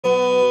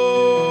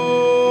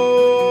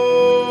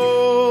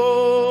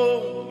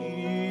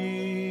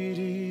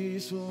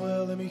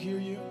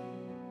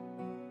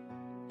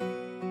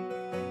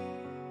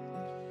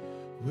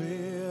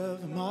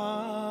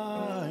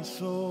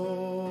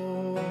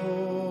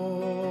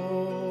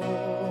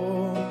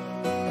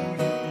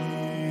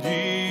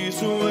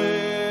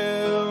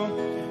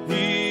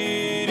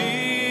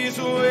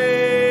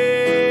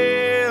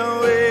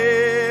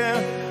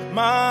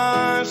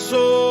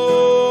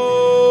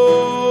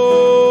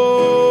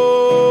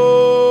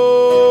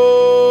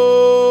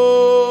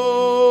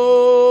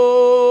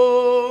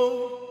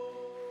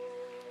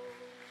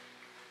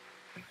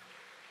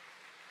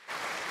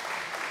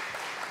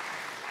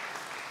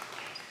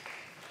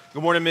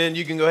morning, men.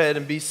 You can go ahead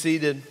and be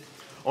seated.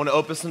 I want to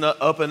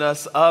open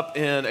us up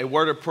in a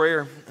word of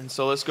prayer. And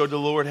so let's go to the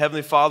Lord.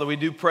 Heavenly Father, we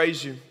do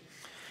praise you.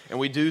 And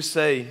we do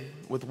say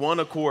with one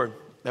accord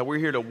that we're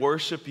here to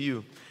worship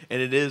you.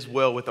 And it is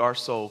well with our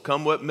soul.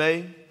 Come what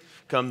may,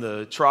 come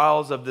the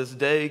trials of this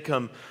day,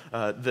 come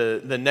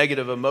the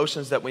negative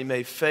emotions that we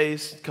may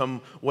face,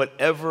 come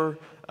whatever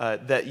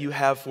that you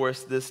have for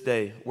us this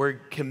day. We're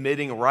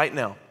committing right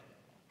now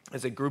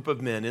as a group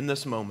of men in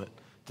this moment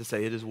to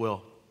say it is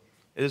well.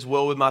 It is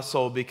well with my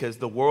soul because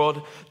the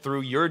world,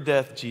 through your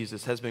death,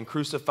 Jesus, has been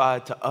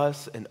crucified to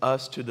us and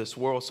us to this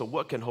world. So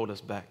what can hold us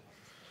back?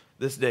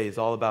 This day is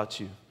all about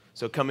you.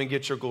 So come and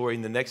get your glory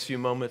in the next few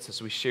moments as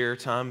we share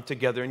time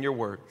together in your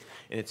word.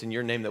 And it's in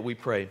your name that we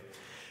pray.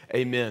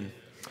 Amen.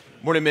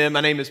 Morning, man. My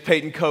name is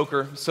Peyton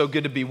Coker. So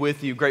good to be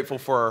with you. Grateful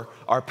for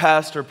our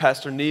pastor,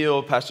 Pastor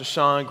Neil, Pastor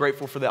Sean.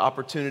 Grateful for the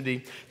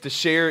opportunity to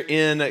share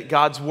in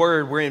God's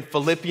word. We're in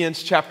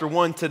Philippians chapter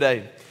 1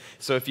 today.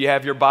 So if you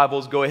have your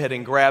Bibles, go ahead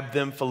and grab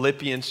them.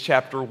 Philippians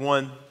chapter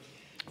 1.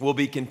 We'll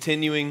be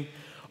continuing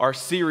our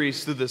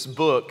series through this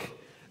book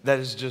that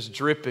is just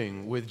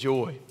dripping with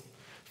joy.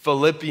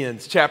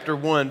 Philippians chapter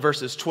 1,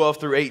 verses 12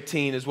 through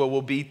 18 is what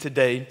we'll be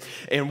today.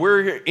 And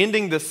we're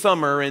ending the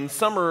summer, and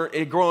summer,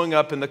 growing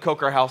up in the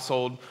Coker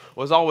household,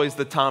 was always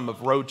the time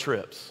of road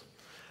trips.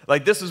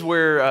 Like this is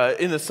where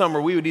in the summer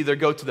we would either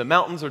go to the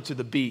mountains or to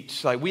the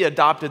beach. Like we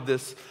adopted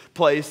this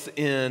place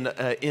in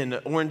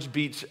Orange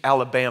Beach,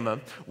 Alabama,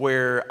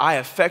 where I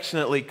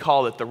affectionately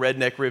call it the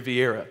Redneck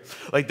Riviera.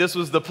 Like this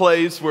was the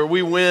place where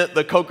we went,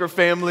 the Coker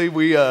family.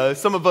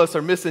 Some of us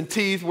are missing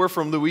teeth. We're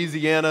from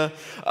Louisiana.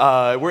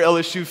 We're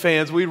LSU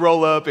fans. We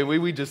roll up and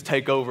we just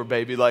take over,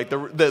 baby. Like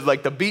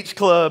the beach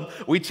club,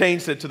 we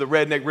changed it to the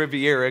Redneck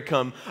Riviera.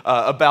 Come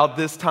about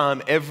this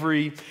time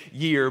every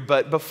year.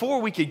 But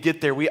before we could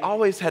get there, we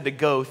always had to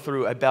go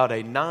through about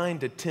a 9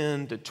 to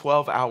 10 to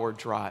 12 hour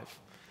drive.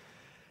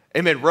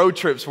 Amen. Road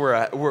trips were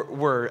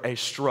a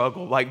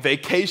struggle. Like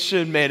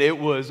vacation, man, it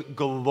was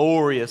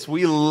glorious.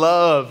 We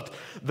loved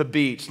the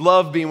beach,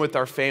 loved being with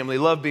our family,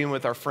 loved being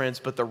with our friends.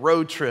 But the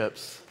road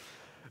trips,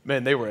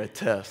 man, they were a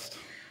test.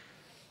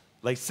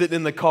 Like sitting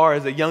in the car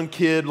as a young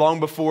kid, long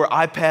before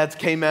iPads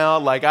came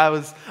out, like I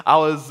was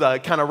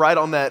kind of right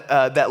on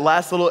that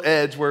last little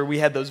edge where we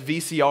had those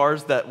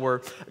VCRs that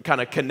were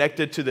kind of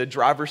connected to the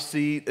driver's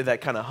seat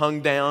that kind of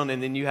hung down,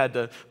 and then you had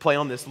to play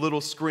on this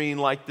little screen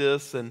like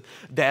this. And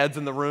dads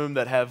in the room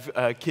that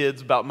have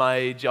kids about my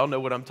age, y'all know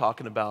what I'm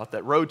talking about.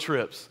 That road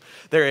trips,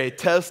 they're a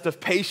test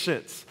of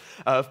patience,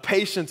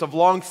 of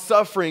long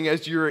suffering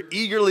as you're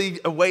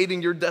eagerly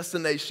awaiting your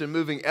destination,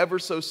 moving ever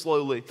so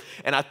slowly.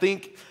 And I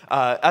think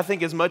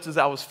as much as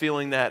I was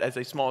feeling that as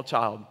a small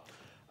child,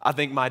 I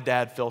think my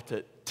dad felt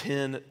it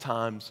 10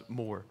 times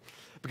more.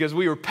 Because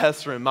we were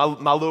pestering, my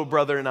little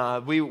brother and I,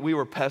 we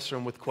were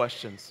pestering with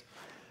questions.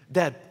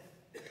 Dad,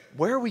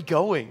 where are we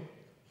going?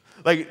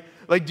 Like,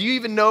 do you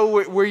even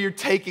know where you're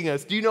taking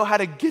us? Do you know how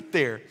to get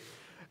there?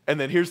 And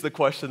then here's the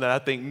question that I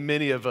think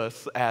many of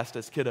us asked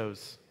as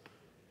kiddos.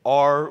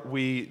 Are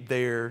we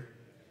there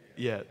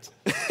yet?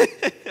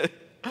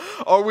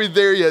 Are we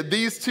there yet?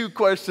 These two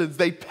questions,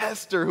 they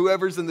pester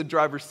whoever's in the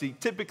driver's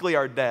seat, typically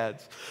our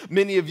dads.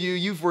 Many of you,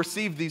 you've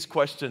received these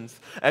questions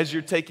as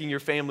you're taking your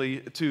family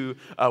to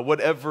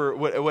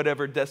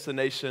whatever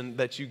destination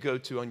that you go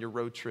to on your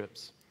road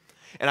trips.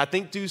 And I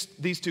think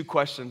these two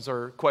questions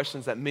are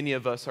questions that many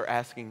of us are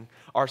asking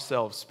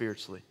ourselves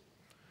spiritually.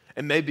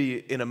 And maybe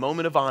in a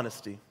moment of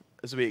honesty,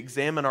 as we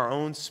examine our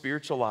own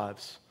spiritual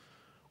lives,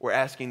 we're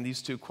asking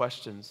these two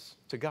questions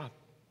to God.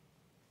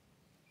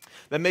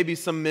 That maybe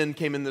some men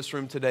came in this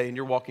room today and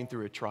you're walking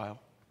through a trial.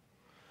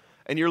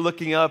 And you're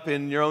looking up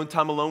in your own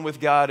time alone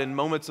with God in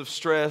moments of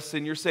stress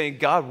and you're saying,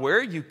 God, where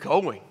are you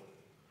going?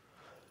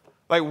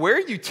 Like, where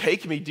are you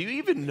taking me? Do you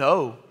even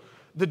know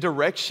the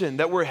direction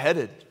that we're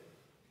headed?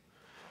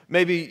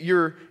 Maybe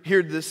you're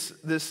here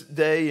this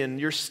day and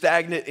you're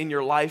stagnant in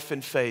your life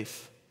and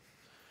faith.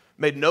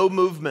 Made no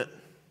movement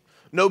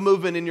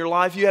in your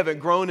life. You haven't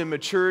grown in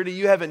maturity.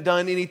 You haven't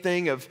done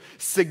anything of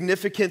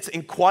significance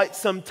in quite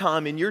some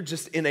time, and you're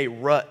just in a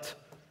rut.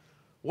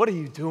 What are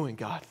you doing,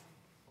 God?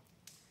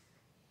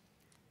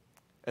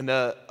 And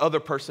the other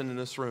person in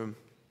this room,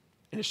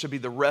 and it should be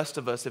the rest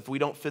of us if we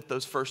don't fit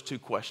those first two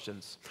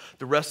questions.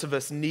 The rest of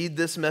us need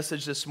this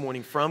message this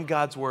morning from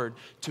God's word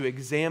to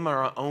examine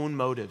our own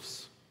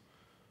motives.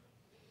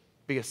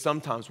 Because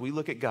sometimes we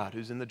look at God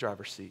who's in the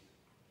driver's seat,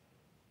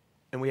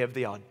 and we have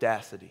the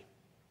audacity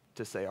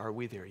to say, are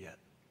we there yet?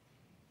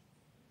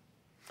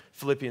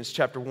 Philippians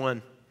chapter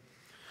 1,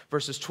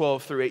 verses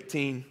 12 through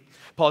 18.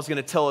 Paul's going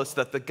to tell us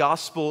that the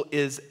gospel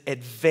is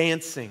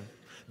advancing.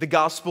 The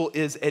gospel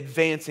is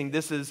advancing.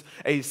 This is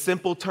a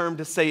simple term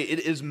to say it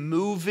is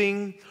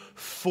moving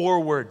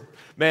forward.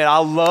 Man, I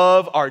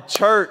love our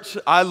church.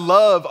 I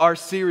love our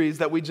series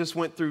that we just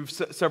went through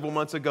several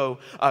months ago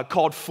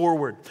called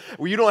Forward.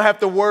 Where you don't have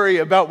to worry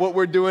about what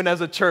we're doing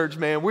as a church,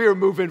 man. We are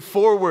moving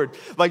forward.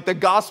 Like the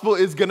gospel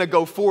is going to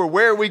go forward.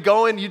 Where are we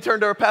going? You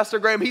turn to our Pastor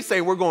Graham. He's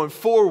saying we're going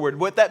forward.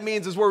 What that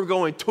means is we're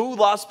going to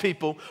lost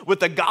people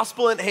with the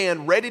gospel in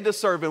hand, ready to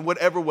serve in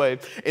whatever way.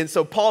 And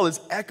so Paul is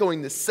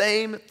echoing the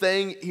same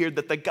thing here,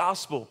 that the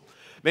gospel,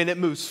 man, it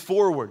moves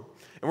forward.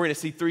 And we're going to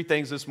see three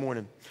things this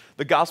morning.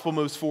 The gospel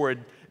moves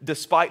forward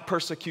despite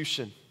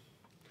persecution,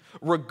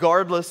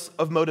 regardless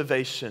of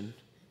motivation,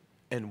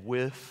 and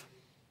with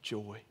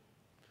joy.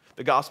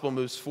 The gospel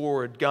moves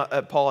forward.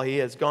 Paul, he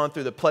has gone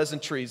through the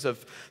pleasantries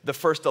of the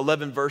first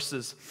 11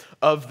 verses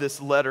of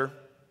this letter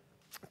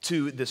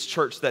to this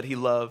church that he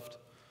loved.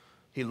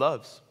 He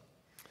loves.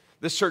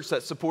 This church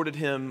that supported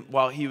him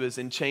while he was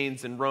in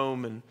chains in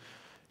Rome, and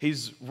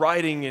he's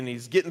writing and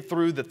he's getting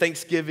through the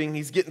Thanksgiving.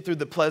 He's getting through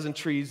the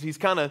pleasantries. He's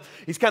kind of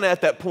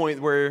at that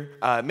point where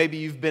maybe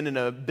you've been in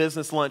a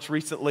business lunch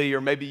recently,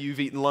 or maybe you've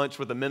eaten lunch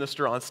with a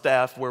minister on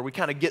staff, where we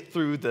kind of get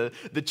through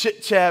the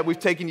chit chat. We've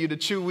taken you to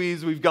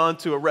Chewy's. We've gone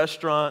to a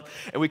restaurant,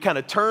 and we kind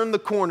of turn the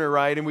corner,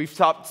 right? And we've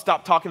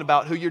stopped talking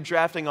about who you're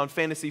drafting on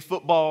fantasy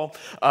football,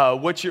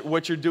 what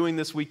you're doing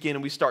this weekend,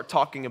 and we start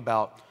talking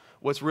about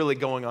what's really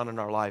going on in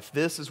our life.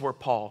 This is where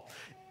Paul,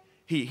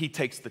 he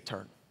takes the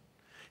turn.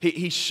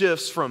 He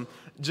shifts from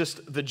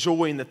just the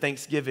joy and the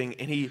thanksgiving,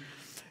 and he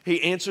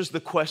answers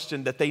the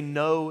question that he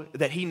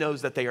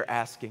knows that they are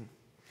asking.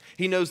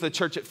 He knows the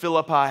church at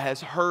Philippi has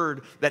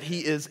heard that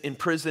he is in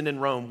prison in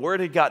Rome. Word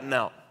had gotten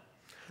out.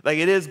 Like,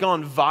 it has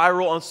gone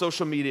viral on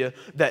social media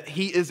that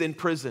he is in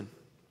prison.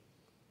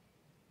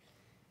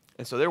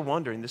 And so they're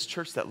wondering, this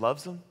church that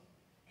loves him,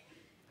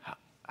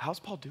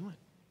 how's Paul doing?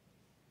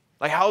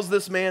 Like, how's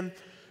this man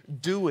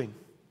doing?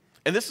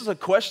 And this is a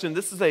question,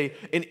 this is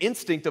an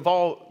instinct of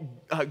all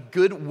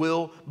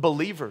goodwill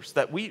believers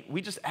that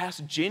we just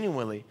ask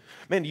genuinely.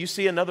 Man, do you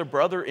see another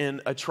brother in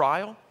a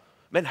trial?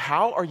 Man,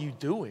 how are you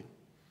doing?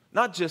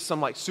 Not just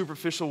some like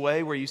superficial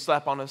way where you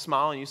slap on a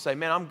smile and you say,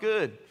 man, I'm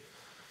good.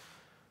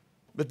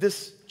 But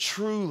this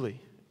truly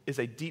is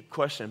a deep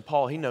question.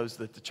 Paul, he knows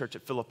that the church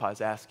at Philippi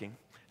is asking.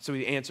 So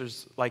he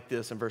answers like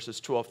this in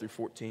verses 12 through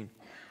 14.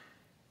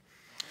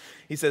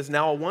 He says,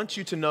 now I want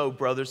you to know,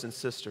 brothers and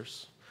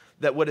sisters,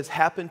 that what has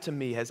happened to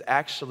me has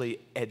actually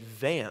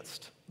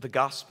advanced the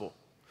gospel,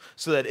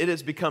 so that it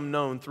has become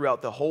known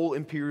throughout the whole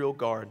imperial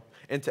guard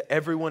and to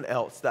everyone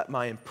else that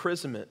my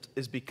imprisonment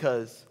is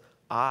because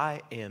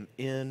I am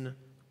in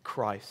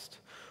Christ.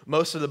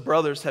 Most of the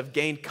brothers have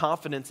gained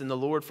confidence in the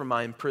Lord from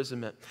my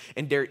imprisonment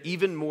and dare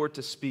even more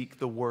to speak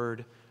the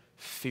word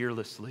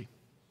fearlessly.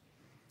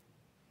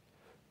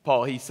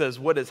 Paul, he says,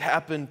 what has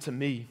happened to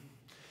me?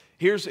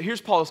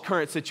 Here's Paul's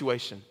current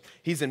situation.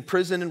 He's in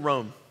prison in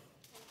Rome.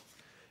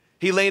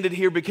 He landed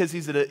here because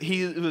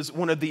he was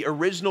one of the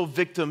original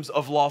victims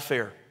of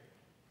lawfare.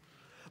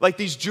 Like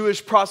these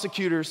Jewish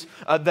prosecutors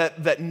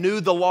that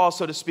knew the law,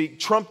 so to speak,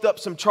 trumped up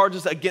some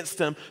charges against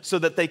him so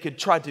that they could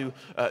try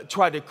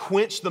to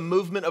quench the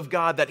movement of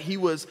God that he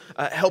was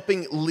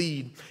helping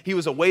lead. He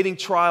was awaiting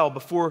trial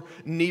before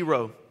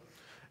Nero.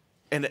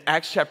 And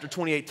Acts chapter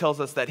 28 tells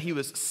us that he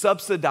was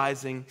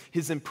subsidizing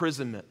his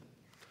imprisonment.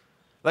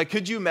 Like,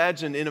 could you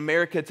imagine in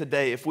America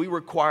today if we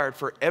required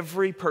for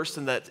every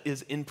person that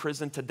is in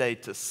prison today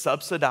to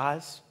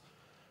subsidize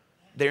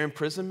their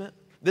imprisonment?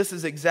 This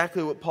is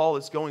exactly what Paul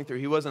is going through.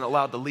 He wasn't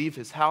allowed to leave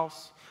his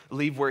house,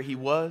 leave where he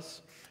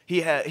was.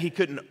 He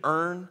couldn't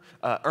earn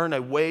a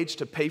wage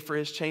to pay for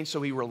his change,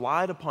 so he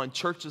relied upon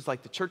churches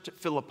like the church at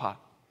Philippi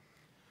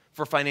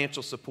for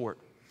financial support.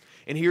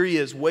 And here he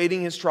is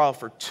waiting his trial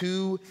for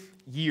 2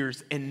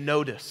 years, and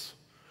notice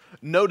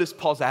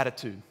Paul's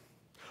attitude.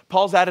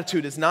 Paul's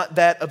attitude is not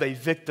that of a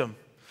victim,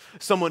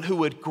 someone who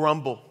would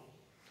grumble,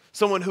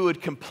 someone who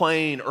would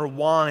complain or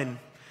whine,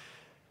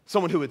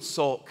 someone who would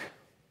sulk,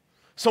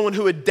 someone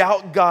who would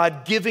doubt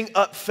God, giving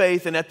up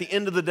faith, and at the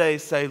end of the day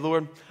say,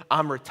 Lord,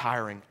 I'm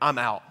retiring, I'm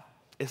out.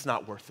 It's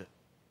not worth it.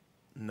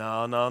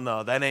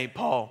 No, that ain't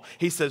Paul.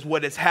 He says,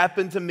 what has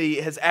happened to me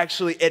has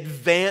actually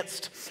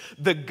advanced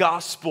the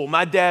gospel.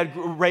 My dad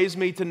raised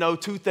me to know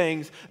two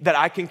things that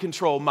I can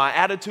control, my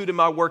attitude and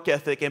my work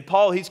ethic. And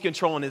Paul, he's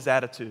controlling his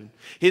attitude.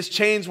 His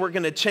chains weren't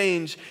going to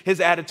change his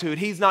attitude.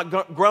 He's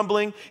not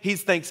grumbling,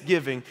 he's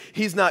thanksgiving.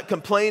 He's not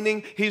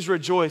complaining, he's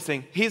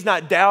rejoicing. He's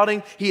not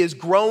doubting, he is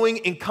growing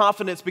in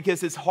confidence because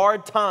his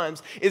hard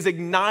times is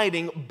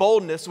igniting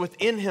boldness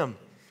within him.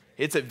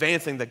 It's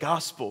advancing the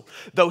gospel.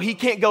 Though he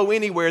can't go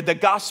anywhere, the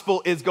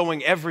gospel is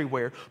going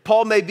everywhere.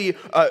 Paul may be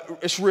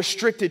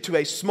restricted to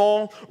a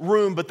small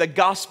room, but the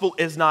gospel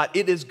is not.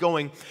 It is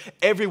going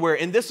everywhere.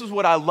 And this is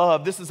what I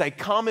love. This is a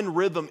common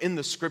rhythm in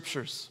the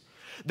scriptures.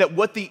 That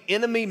what the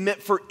enemy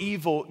meant for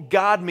evil,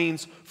 God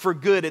means for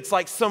good. It's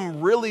like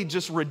some really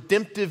just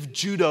redemptive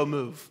judo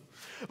move.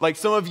 Like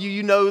some of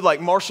you know, like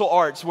martial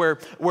arts where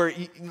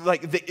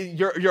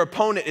your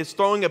opponent is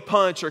throwing a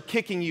punch or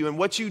kicking you. And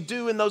what you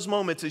do in those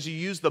moments is you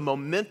use the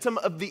momentum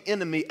of the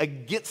enemy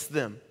against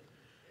them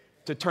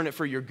to turn it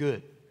for your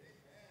good.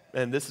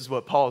 And this is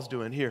what Paul's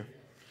doing here.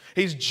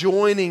 He's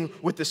joining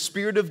with the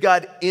Spirit of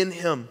God in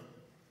him.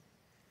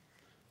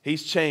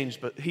 He's chained,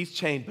 but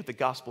the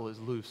gospel is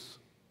loose.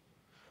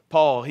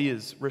 Paul, he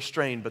is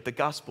restrained, but the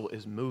gospel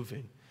is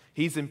moving.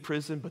 He's in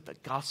prison, but the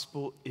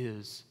gospel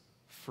is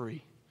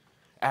free.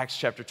 Acts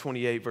chapter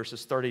 28,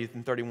 verses 30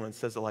 and 31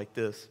 says it like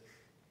this.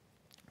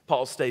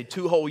 Paul stayed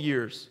 2 whole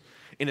years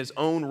in his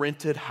own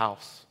rented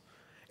house,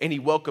 and he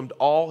welcomed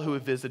all who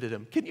had visited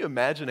him. Can you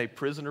imagine a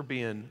prisoner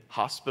being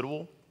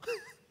hospitable?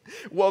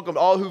 Welcomed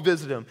all who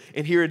visited him.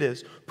 And here it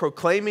is,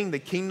 proclaiming the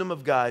kingdom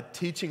of God,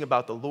 teaching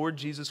about the Lord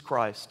Jesus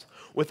Christ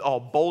with all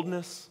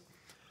boldness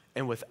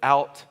and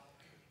without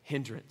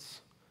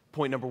hindrance.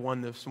 Point number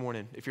 1 this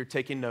morning, if you're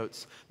taking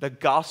notes, the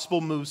gospel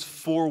moves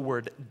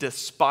forward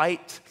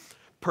despite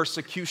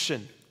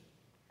persecution.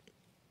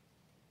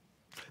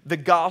 The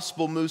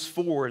gospel moves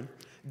forward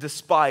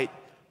despite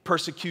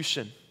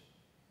persecution.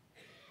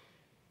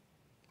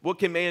 What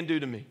can man do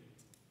to me?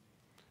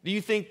 Do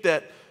you think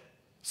that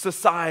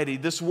society,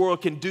 this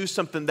world, can do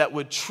something that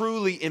would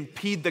truly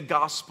impede the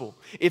gospel?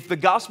 If the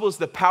gospel is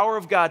the power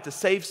of God to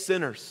save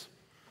sinners,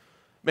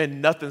 man,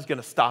 nothing's going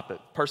to stop it.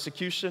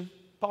 Persecution,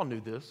 Paul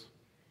knew this.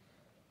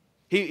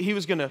 He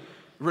was going to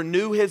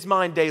renew his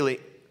mind daily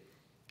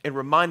and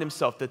remind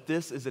himself that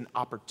this is an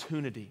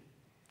opportunity,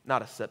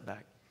 not a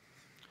setback.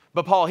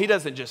 But Paul, he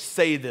doesn't just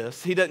say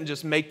this. He doesn't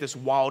just make this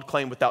wild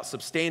claim without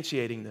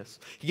substantiating this.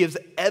 He gives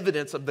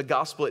evidence of the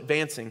gospel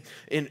advancing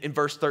in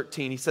verse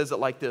 13. He says it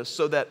like this,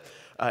 so that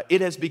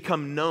it has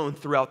become known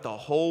throughout the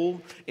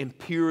whole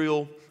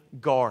imperial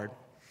guard.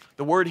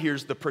 The word here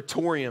is the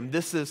praetorium.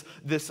 This is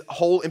this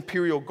whole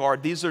imperial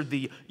guard. These are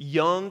the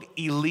young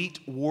elite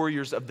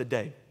warriors of the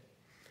day.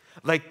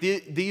 Like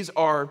these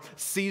are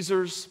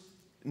Caesar's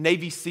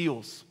Navy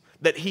SEALs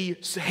that he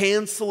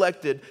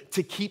hand-selected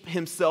to keep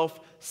himself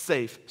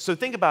safe. So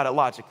think about it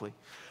logically.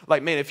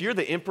 Like, man, if you're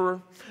the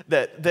emperor,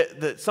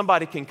 that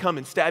somebody can come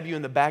and stab you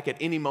in the back at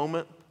any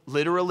moment,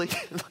 literally,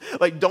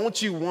 like,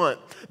 don't you want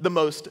the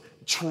most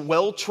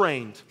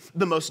well-trained,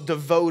 the most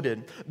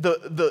devoted,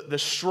 the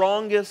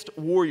strongest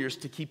warriors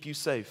to keep you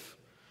safe?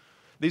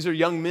 These are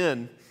young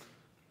men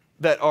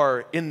that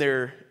are in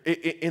their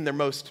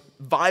most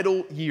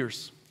vital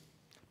years,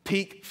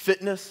 peak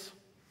fitness.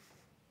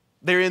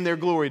 They're in their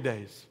glory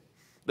days.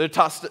 Their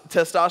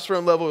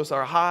testosterone levels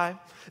are high.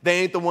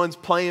 They ain't the ones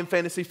playing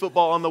fantasy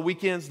football on the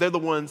weekends. They're the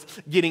ones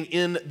getting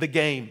in the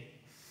game.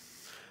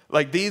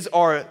 Like these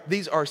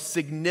are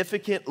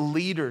significant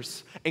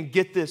leaders. And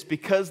get this,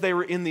 because they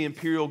were in the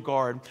imperial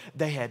guard,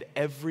 they had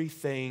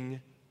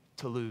everything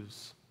to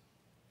lose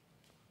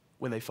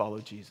when they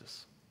followed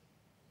Jesus.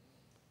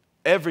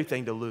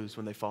 Everything to lose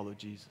when they followed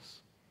Jesus.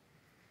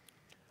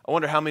 I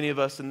wonder how many of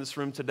us in this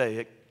room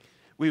today,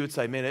 we would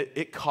say, man,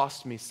 it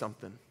cost me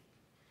something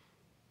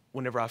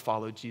whenever I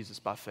followed Jesus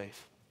by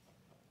faith.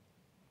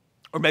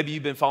 Or maybe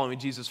you've been following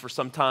Jesus for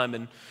some time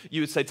and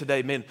you would say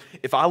today, man,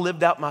 if I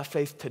lived out my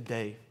faith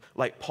today,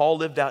 like Paul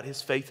lived out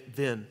his faith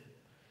then,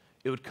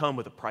 it would come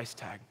with a price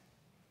tag.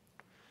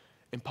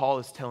 And Paul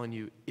is telling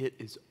you it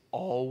is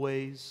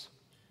always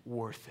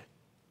worth it,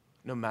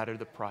 no matter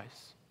the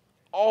price.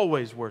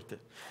 Always worth it.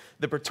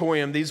 The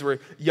praetorium, these were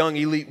young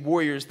elite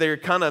warriors. They're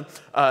kind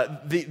of,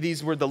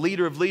 these were the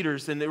leader of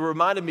leaders. And it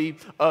reminded me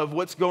of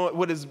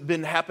what has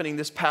been happening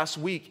this past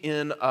week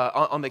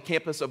on the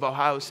campus of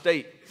Ohio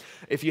State.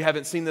 If you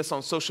haven't seen this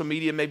on social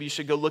media, maybe you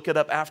should go look it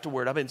up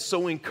afterward. I've been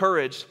so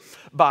encouraged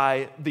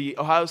by the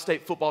Ohio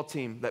State football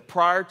team that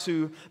prior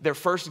to their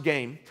first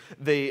game,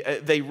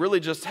 they really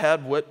just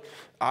had what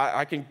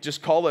I can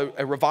just call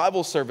a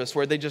revival service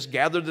where they just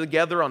gathered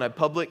together on a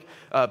public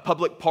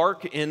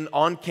park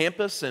on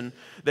campus, and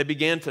they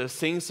began to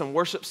sing some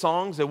worship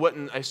songs. It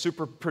wasn't a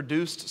super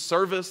produced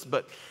service,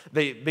 but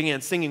they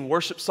began singing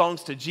worship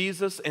songs to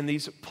Jesus, and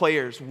these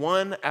players,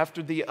 one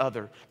after the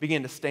other,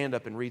 began to stand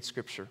up and read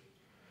Scripture.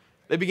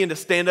 They begin to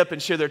stand up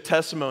and share their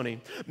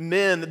testimony. Young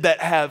men that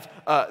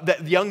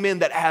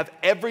have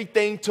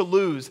everything to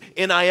lose,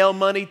 NIL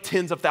money,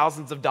 tens of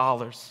thousands of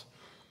dollars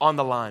on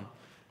the line.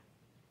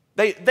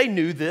 They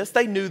knew this.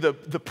 They knew the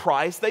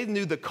price. They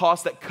knew the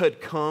cost that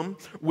could come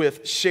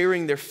with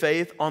sharing their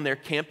faith on their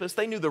campus.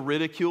 They knew the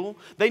ridicule.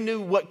 They knew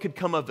what could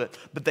come of it,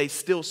 but they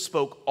still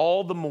spoke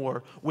all the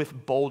more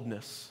with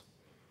boldness.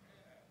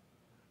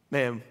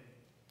 Man,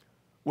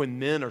 when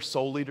men are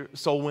soul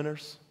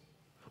winners,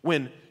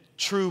 when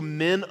true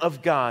men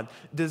of God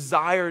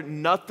desire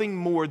nothing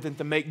more than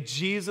to make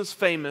Jesus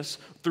famous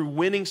through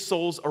winning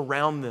souls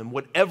around them,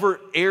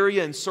 whatever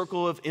area and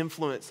circle of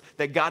influence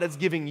that God is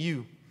giving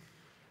you,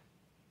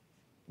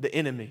 the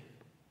enemy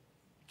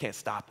can't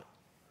stop it.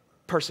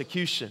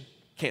 Persecution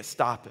can't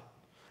stop it.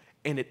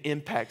 And it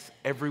impacts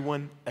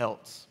everyone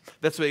else.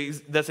 That's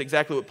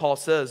exactly what Paul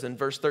says in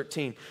verse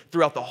 13.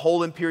 Throughout the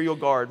whole imperial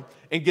guard,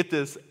 and get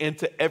this, and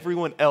to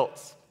everyone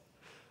else.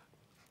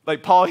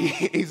 Like Paul,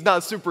 he's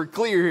not super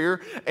clear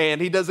here,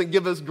 and he doesn't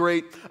give us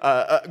great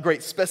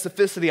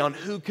specificity on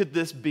who could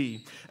this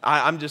be.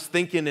 I'm just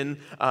thinking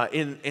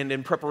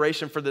in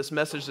preparation for this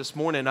message this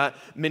morning,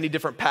 many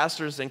different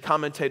pastors and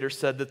commentators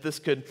said that this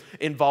could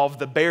involve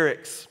the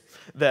barracks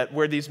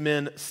where these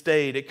men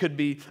stayed. It could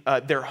be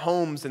their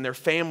homes and their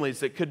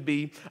families. It could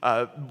be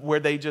where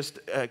they just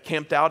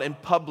camped out in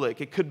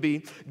public. It could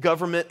be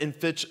government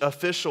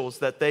officials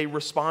that they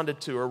responded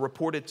to or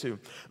reported to.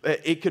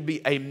 It could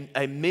be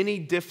a many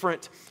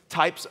different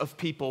types of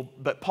people,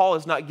 but Paul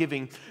is not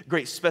giving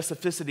great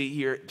specificity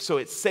here. So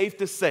it's safe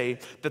to say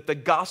that the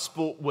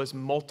gospel was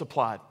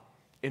multiplied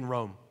in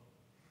Rome.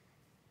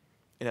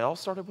 And it all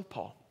started with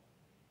Paul.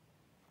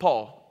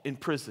 Paul in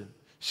prison,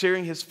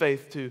 sharing his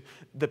faith to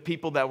the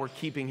people that were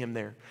keeping him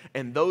there.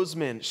 And those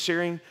men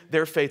sharing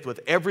their faith with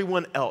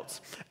everyone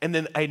else. And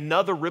then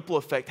another ripple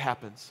effect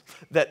happens.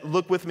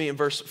 Look with me in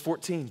verse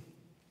 14.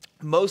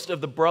 Most of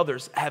the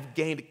brothers have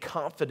gained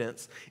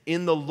confidence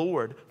in the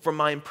Lord from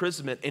my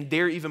imprisonment and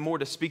dare even more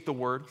to speak the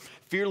word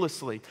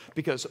fearlessly,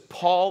 because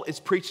Paul is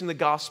preaching the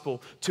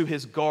gospel to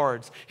his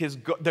guards.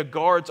 The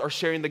guards are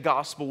sharing the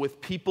gospel with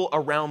people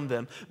around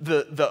them.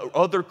 The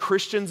other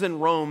Christians in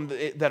Rome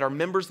that are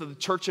members of the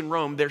church in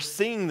Rome, they're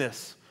seeing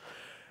this.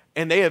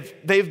 And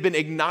they've been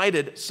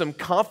ignited some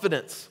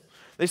confidence.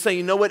 They say,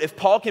 you know what, if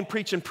Paul can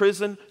preach in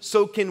prison,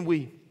 so can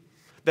we.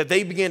 That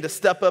they began to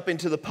step up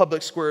into the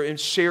public square and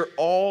share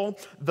all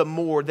the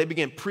more. They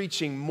began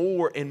preaching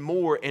more and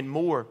more and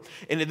more.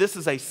 And this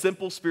is a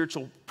simple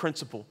spiritual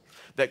principle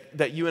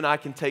that you and I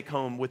can take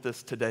home with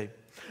us today.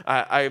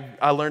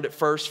 I learned it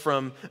first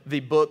from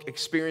the book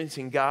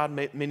Experiencing God.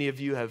 Many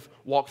of you have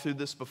walked through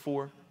this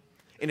before.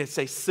 And it's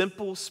a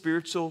simple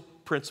spiritual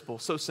principle,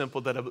 so simple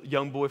that a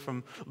young boy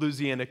from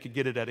Louisiana could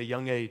get it at a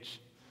young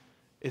age.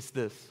 It's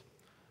this.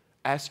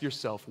 Ask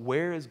yourself,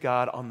 where is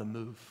God on the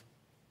move?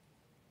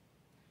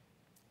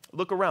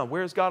 Look around.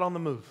 Where is God on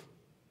the move?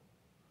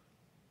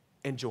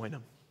 And join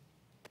him.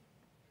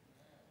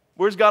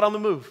 Where's God on the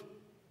move?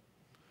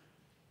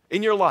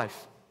 In your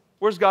life.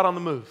 Where's God on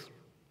the move?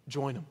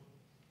 Join him.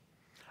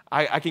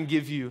 I can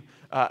give you,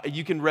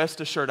 you can rest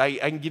assured, I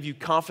can give you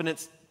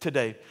confidence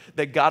today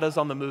that God is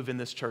on the move in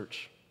this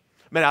church.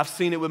 Man, I've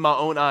seen it with my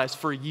own eyes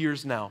for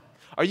years now.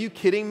 Are you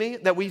kidding me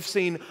that we've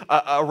seen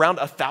around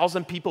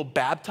 1,000 people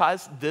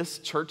baptized this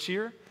church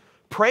year?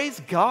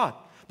 Praise God.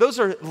 Those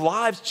are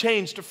lives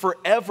changed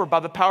forever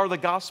by the power of the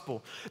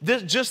gospel.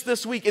 Just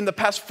this week, in the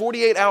past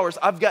 48 hours,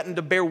 I've gotten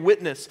to bear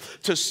witness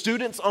to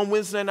students on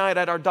Wednesday night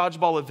at our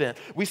dodgeball event.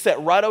 We sat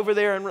right over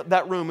there in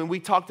that room and we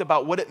talked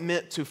about what it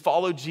meant to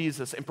follow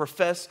Jesus and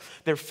profess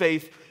their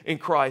faith in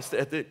Christ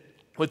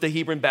with the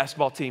Hebron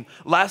basketball team.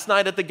 Last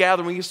night at the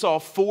gathering, we saw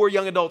 4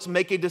 young adults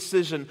make a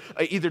decision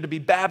either to be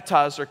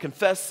baptized or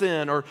confess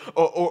sin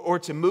or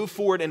to move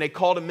forward in a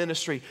call to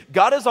ministry.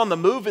 God is on the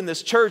move in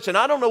this church, and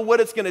I don't know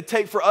what it's going to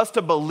take for us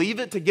to believe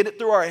it, to get it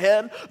through our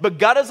head, but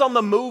God is on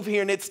the move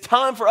here, and it's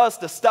time for us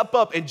to step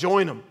up and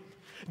join him,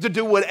 to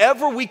do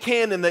whatever we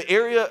can in the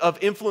area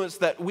of influence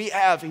that we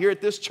have here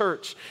at this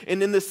church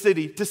and in this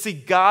city to see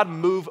God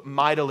move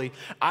mightily.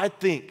 I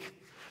think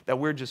that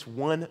we're just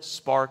one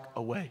spark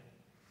away.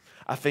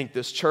 I think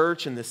this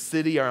church and this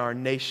city are our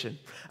nation.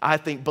 I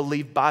think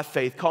believe by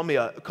faith. Call me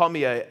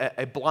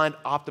a blind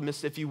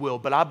optimist, if you will,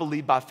 but I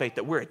believe by faith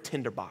that we're a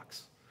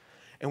tinderbox.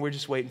 And we're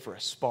just waiting for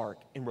a spark.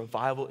 And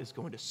revival is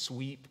going to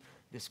sweep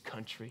this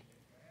country.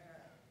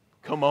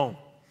 Come on.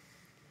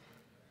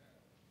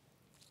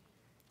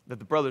 That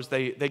the brothers,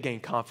 they gain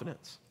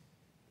confidence.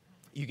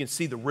 You can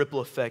see the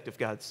ripple effect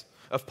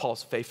of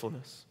Paul's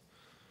faithfulness.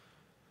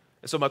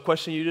 And so my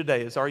question to you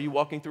today is, are you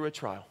walking through a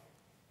trial?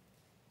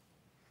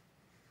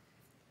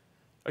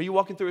 Are you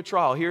walking through a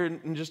trial? Here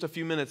in just a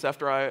few minutes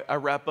after I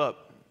wrap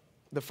up,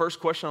 the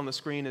first question on the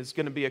screen is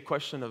going to be a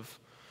question of,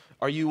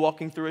 are you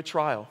walking through a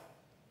trial?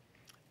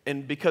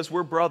 And because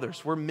we're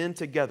brothers, we're men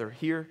together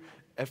here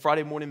at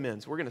Friday Morning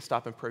Men's, we're going to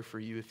stop and pray for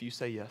you if you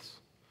say yes.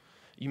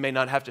 You may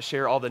not have to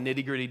share all the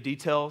nitty-gritty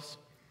details,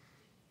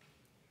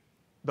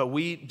 but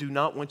we do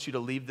not want you to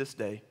leave this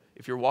day,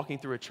 if you're walking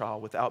through a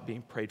trial, without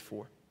being prayed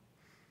for.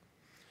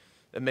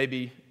 And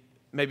maybe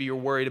you're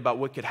worried about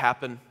what could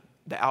happen,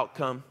 the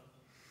outcome.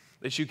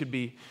 That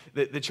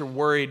you're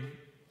worried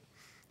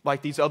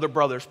like these other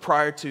brothers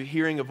prior to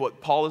hearing of what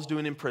Paul is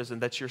doing in prison,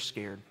 that you're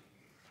scared,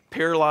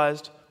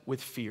 paralyzed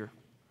with fear.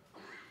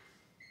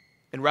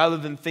 And rather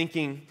than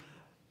thinking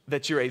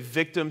that you're a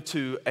victim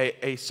to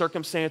a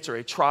circumstance or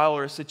a trial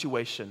or a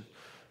situation,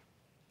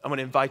 I'm going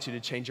to invite you to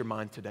change your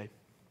mind today.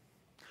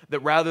 That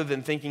rather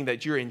than thinking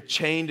that you're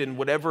enchained in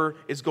whatever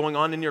is going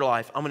on in your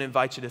life, I'm going to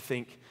invite you to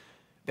think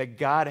that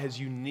God has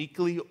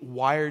uniquely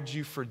wired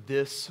you for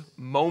this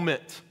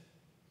moment.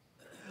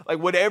 Like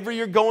whatever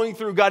you're going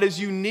through, God has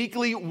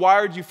uniquely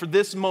wired you for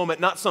this moment,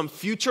 not some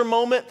future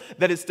moment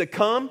that is to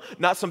come,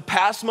 not some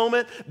past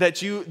moment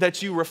that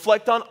you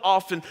reflect on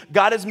often.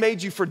 God has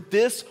made you for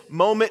this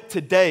moment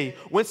today.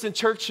 Winston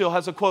Churchill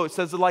has a quote,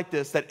 says it like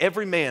this, that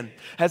every man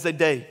has a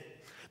day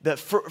that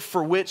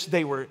for which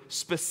they were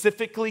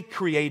specifically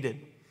created.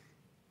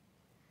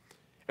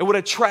 And what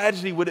a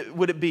tragedy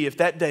would it be if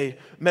that day,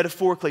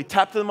 metaphorically,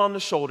 tapped them on the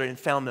shoulder and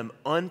found them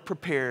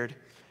unprepared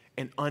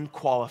and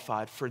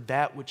unqualified for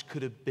that which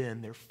could have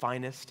been their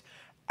finest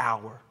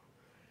hour.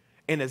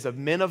 And as a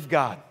men of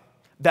God,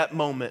 that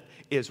moment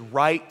is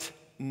right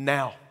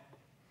now.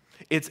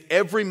 It's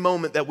every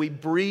moment that we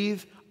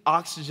breathe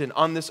oxygen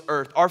on this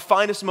earth. Our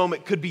finest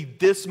moment could be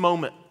this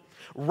moment,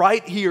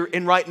 right here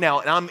and right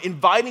now. And I'm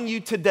inviting you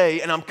today,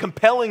 and I'm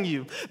compelling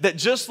you that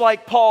just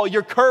like Paul,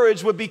 your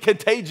courage would be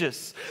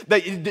contagious.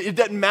 That it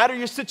doesn't matter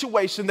your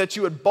situation, that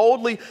you would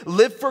boldly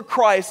live for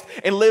Christ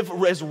and live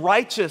as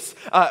righteous,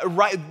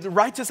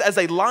 righteous as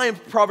a lion,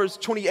 Proverbs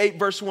 28,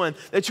 verse 1.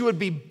 That you would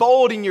be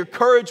bold and your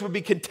courage would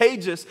be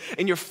contagious,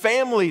 and your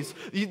families,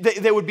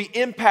 they would be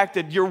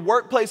impacted. Your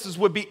workplaces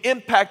would be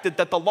impacted,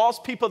 that the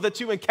lost people that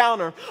you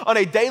encounter on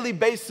a daily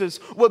basis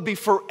would be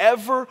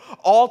forever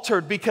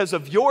altered because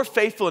of your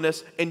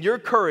faithfulness and your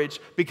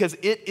courage, because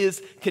it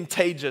is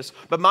contagious.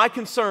 But my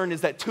concern is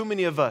that too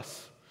many of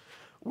us,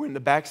 we're in the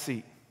back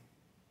seat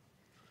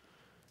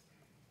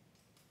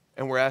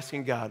and we're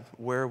asking God,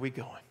 where are we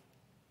going?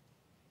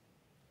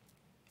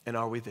 And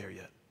are we there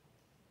yet?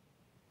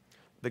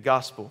 The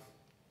gospel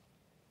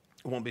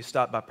won't be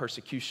stopped by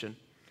persecution,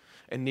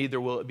 and neither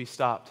will it be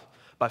stopped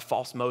by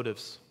false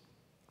motives.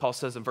 Paul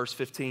says in verse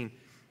 15,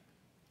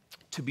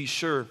 to be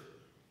sure,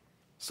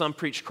 some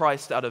preach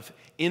Christ out of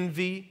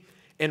envy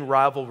and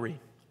rivalry,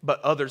 but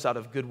others out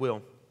of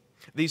goodwill.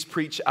 These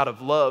preach out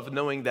of love,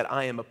 knowing that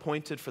I am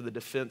appointed for the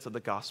defense of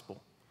the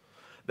gospel.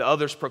 The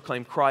others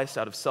proclaim Christ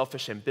out of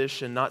selfish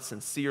ambition, not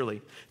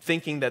sincerely,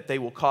 thinking that they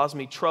will cause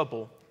me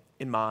trouble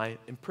in my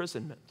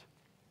imprisonment.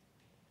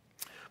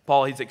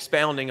 Paul, he's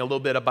expounding a little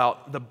bit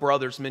about the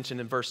brothers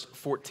mentioned in verse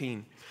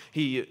 14.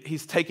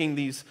 He's taking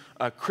these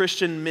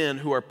Christian men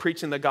who are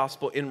preaching the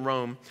gospel in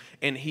Rome,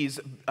 and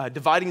he's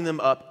dividing them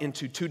up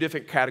into two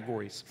different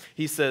categories.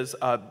 He says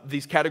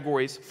these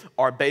categories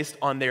are based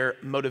on their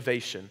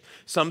motivation.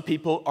 Some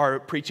people are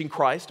preaching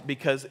Christ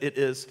because it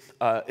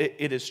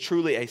is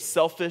truly a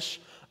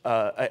selfish,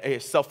 a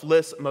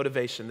selfless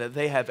motivation, that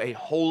they have a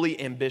holy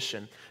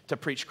ambition to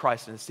preach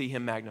Christ and see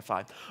Him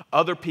magnified.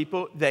 Other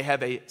people, they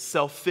have a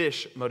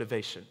selfish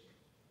motivation,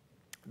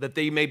 that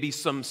they may be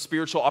some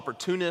spiritual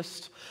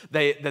opportunist,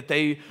 that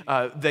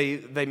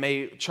they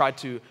may try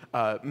to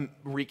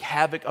wreak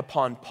havoc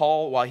upon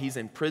Paul while he's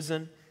in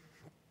prison.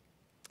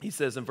 He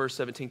says in verse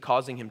 17,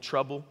 causing him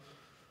trouble.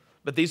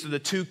 But these are the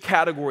two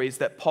categories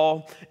that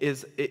Paul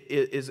is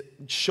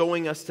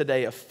showing us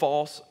today,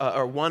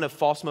 one of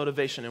false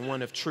motivation and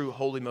one of true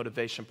holy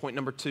motivation. Point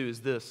number 2 is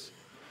this,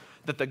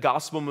 that the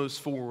gospel moves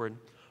forward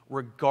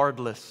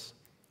regardless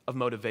of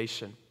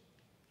motivation.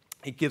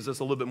 He gives us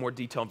a little bit more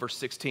detail in verse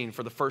 16.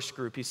 For the first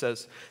group, he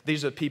says,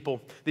 these are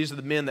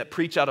the men that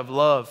preach out of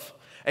love,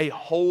 a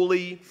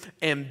holy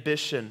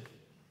ambition.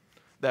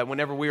 That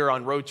whenever we were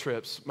on road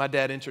trips, my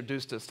dad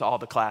introduced us to all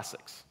the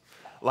classics.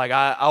 Like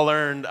I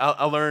learned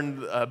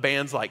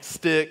bands like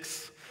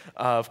Styx,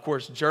 of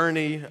course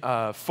Journey,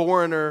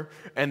 Foreigner,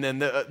 and then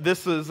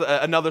this is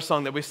another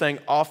song that we sang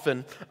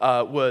often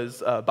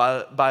was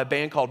by a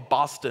band called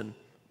Boston,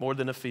 More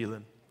Than a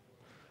Feeling.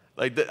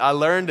 Like I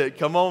learned it.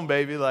 Come on,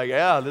 baby. Like,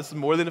 yeah, this is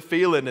more than a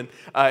feeling. And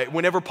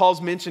whenever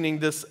Paul's mentioning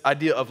this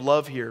idea of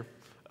love here,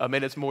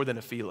 man, it's more than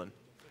a feeling.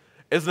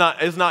 It's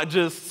not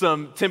just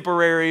some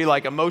temporary,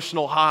 like,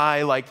 emotional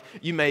high like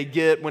you may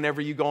get whenever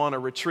you go on a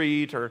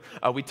retreat, or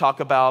we talk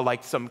about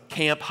like some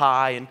camp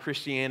high in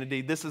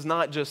Christianity. This is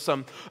not just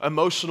some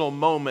emotional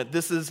moment.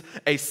 This is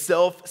a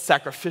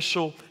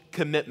self-sacrificial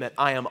commitment.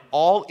 I am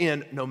all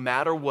in no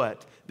matter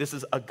what. This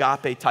is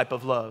agape type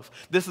of love.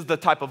 This is the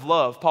type of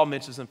love Paul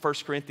mentions in 1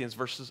 Corinthians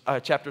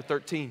chapter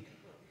 13.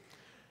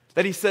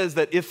 That he says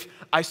that if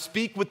I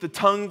speak with the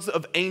tongues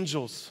of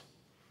angels,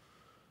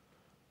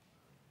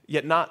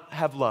 yet not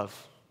have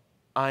love,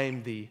 I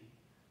am the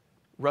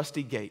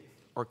rusty gate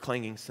or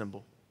clanging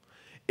cymbal.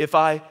 If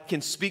I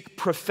can speak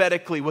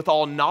prophetically with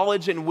all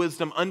knowledge and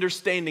wisdom,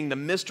 understanding the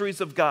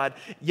mysteries of God,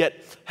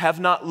 yet have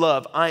not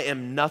love, I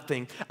am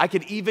nothing. I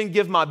could even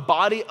give my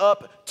body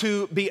up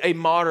to be a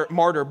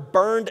martyr,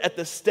 burned at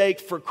the stake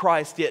for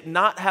Christ, yet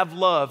not have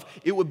love,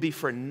 it would be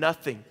for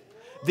nothing.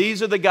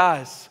 These are the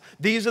guys.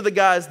 These are the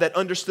guys that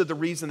understood the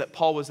reason that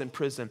Paul was in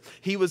prison.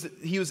 He was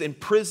in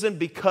prison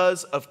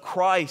because of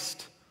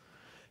Christ.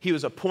 He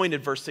was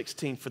appointed, verse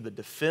 16, for the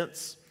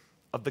defense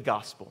of the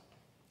gospel.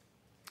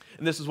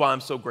 And this is why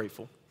I'm so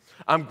grateful.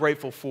 I'm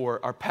grateful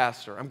for our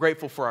pastor. I'm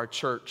grateful for our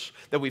church,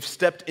 that we've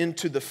stepped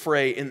into the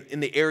fray in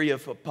the area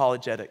of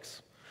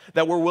apologetics,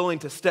 that we're willing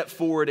to step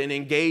forward and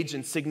engage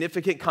in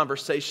significant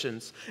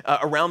conversations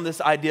around this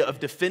idea of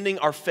defending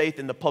our faith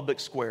in the public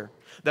square.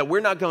 That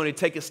we're not going to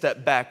take a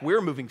step back.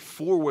 We're moving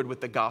forward with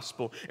the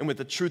gospel and with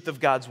the truth of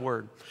God's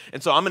word.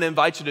 And so I'm going to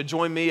invite you to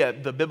join me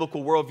at the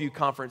Biblical Worldview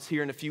Conference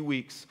here in a few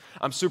weeks.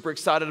 I'm super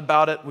excited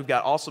about it. We've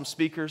got awesome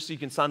speakers. So you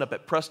can sign up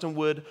at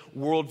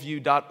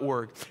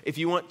PrestonwoodWorldview.org. If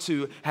you want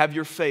to have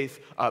your faith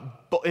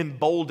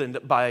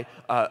emboldened by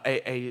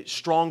a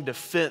strong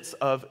defense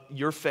of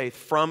your faith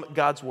from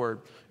God's word,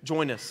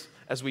 join us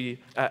as we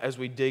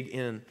dig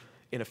in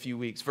in a few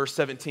weeks. Verse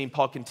 17,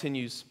 Paul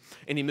continues,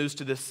 and he moves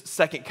to this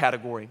second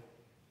category,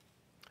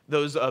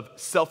 those of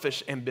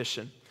selfish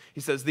ambition. He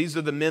says, these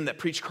are the men that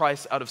preach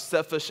Christ out of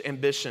selfish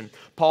ambition.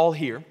 Paul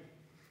here,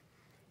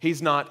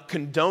 he's not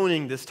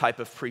condoning this type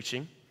of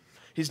preaching.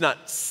 He's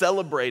not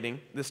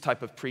celebrating this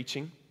type of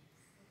preaching.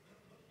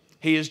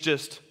 He is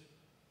just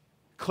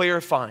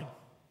clarifying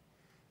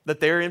that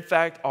there, in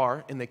fact,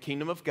 are, in the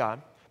kingdom of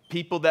God,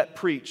 people that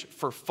preach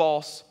for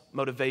false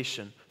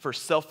motivation, for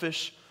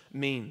selfish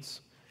means.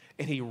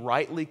 And he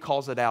rightly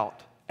calls it out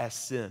as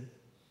sin.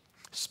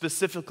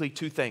 Specifically,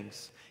 two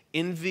things: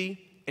 envy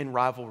and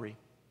rivalry.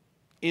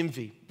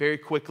 Envy, very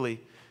quickly,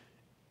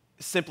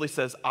 simply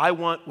says, I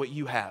want what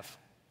you have.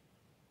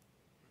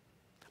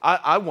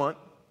 I want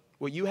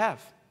what you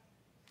have.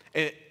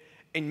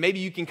 And maybe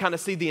you can kind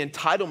of see the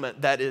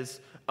entitlement that is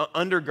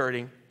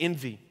undergirding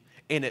envy,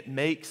 and it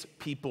makes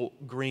people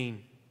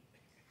green.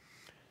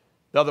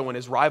 The other one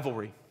is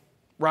rivalry.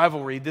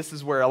 Rivalry, this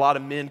is where a lot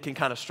of men can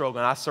kind of struggle,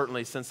 and I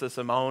certainly sense this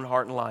in my own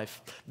heart and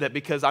life, that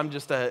because I'm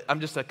just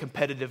a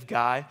competitive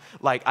guy,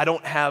 like I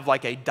don't have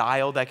like a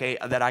dial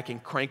that I can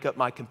crank up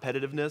my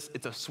competitiveness.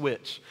 It's a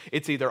switch.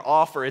 It's either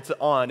off or it's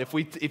on.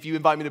 If you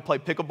invite me to play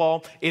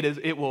pickleball,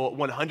 it will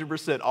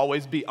 100%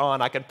 always be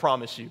on. I can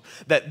promise you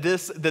that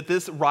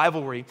this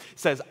rivalry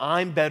says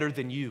I'm better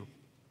than you.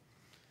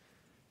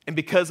 And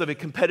because of a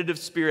competitive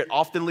spirit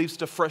often leads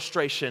to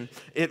frustration.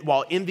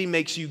 While envy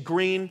makes you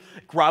green,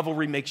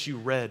 rivalry makes you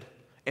red.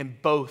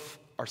 And both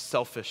are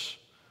selfish.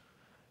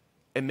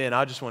 And men,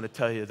 I just want to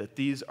tell you that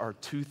these are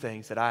two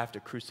things that I have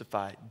to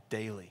crucify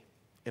daily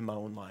in my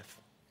own life.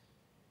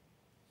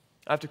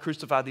 I have to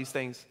crucify these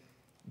things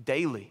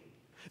daily.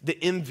 The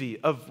envy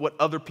of what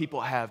other people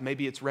have,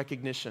 maybe it's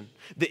recognition.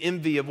 The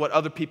envy of what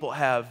other people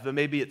have,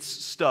 maybe it's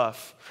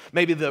stuff.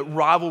 Maybe the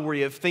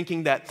rivalry of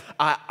thinking that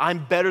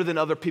I'm better than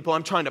other people.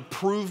 I'm trying to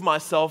prove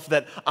myself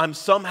that I'm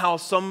somehow,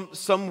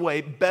 some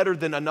way better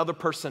than another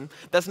person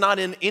that's not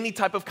in any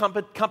type of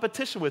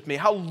competition with me.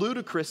 How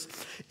ludicrous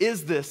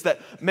is this,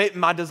 that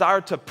my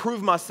desire to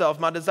prove myself,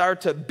 my desire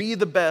to be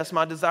the best,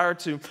 my desire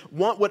to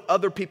want what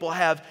other people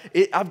have,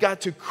 I've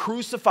got to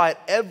crucify it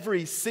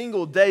every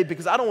single day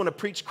because I don't want to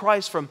preach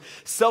Christ from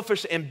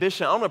selfish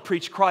ambition. I want to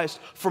preach Christ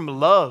from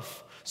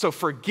love. So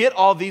forget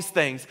all these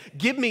things.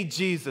 Give me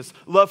Jesus,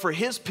 love for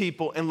his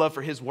people and love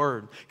for his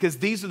word. Because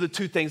these are the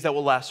two things that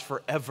will last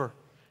forever.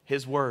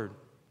 His word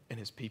and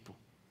his people.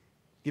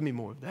 Give me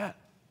more of that.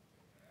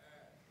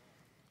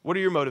 What are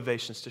your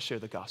motivations to share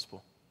the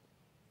gospel?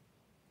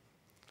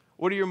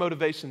 What are your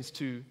motivations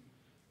to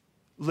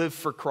live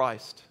for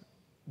Christ?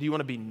 Do you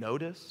want to be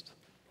noticed?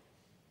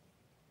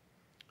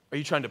 Are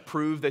you trying to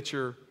prove that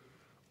you're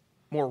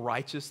more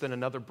righteous than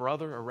another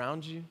brother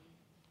around you?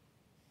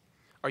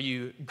 Are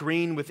you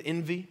green with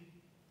envy?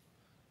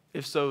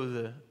 If so,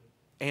 the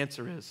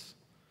answer is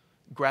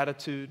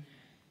gratitude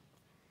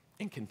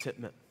and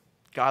contentment.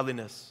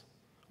 Godliness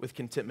with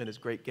contentment is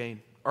great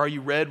gain. Are you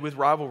red with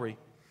rivalry?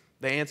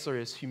 The answer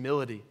is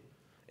humility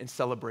and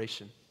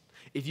celebration.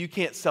 If you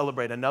can't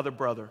celebrate another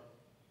brother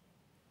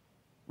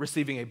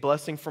receiving a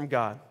blessing from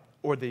God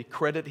or the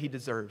credit he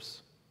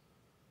deserves,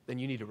 then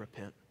you need to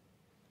repent.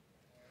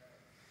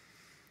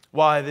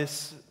 Why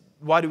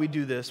do we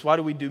do this? Why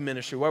do we do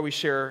ministry? Why do we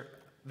share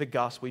the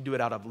gospel? We do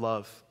it out of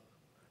love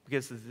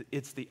because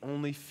it's the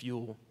only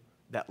fuel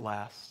that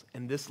lasts.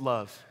 And this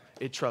love,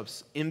 it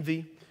trumps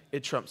envy,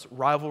 it trumps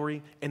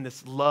rivalry, and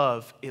this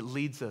love, it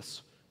leads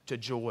us to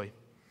joy.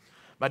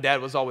 My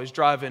dad was always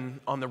driving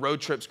on the road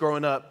trips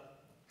growing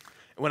up.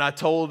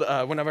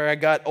 Whenever I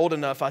got old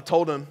enough, I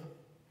told him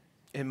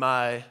in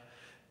my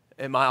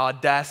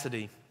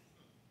audacity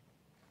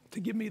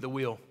to give me the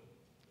wheel.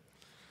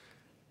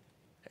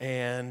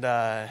 And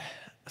I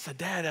said,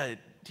 Dad,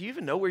 do you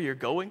even know where you're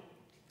going?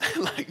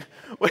 Like,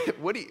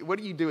 what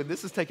are you doing?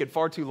 This is taking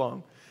far too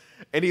long.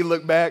 And he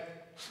looked back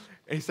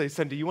and he said,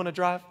 son, do you want to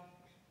drive?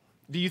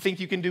 Do you think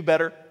you can do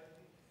better?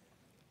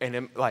 And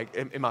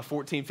in my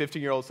 14,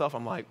 15-year-old self,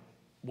 I'm like,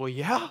 well,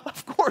 yeah,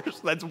 of course.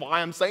 That's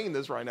why I'm saying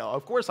this right now.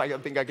 Of course I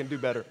think I can do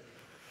better.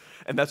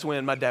 And that's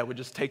when my dad would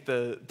just take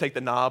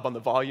the knob on the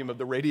volume of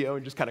the radio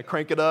and just kind of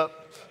crank it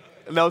up.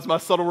 And that was my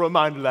subtle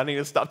reminder that I need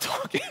to stop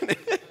talking.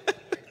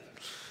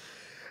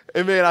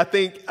 And man, I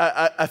think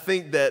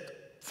that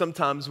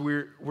sometimes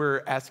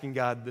we're asking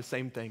God the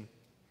same thing.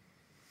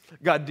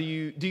 God, do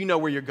you know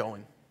where you're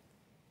going?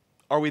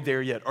 Are we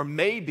there yet? Or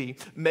maybe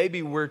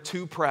we're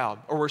too proud,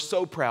 or we're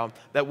so proud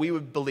that we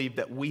would believe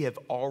that we have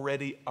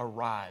already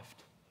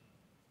arrived.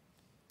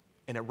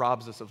 And it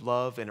robs us of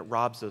love, and it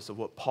robs us of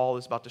what Paul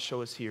is about to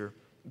show us here,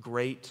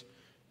 great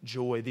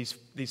joy.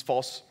 These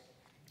false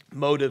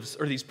motives,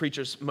 or these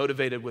preachers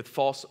motivated with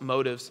false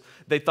motives,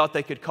 they thought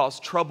they could cause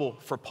trouble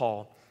for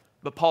Paul.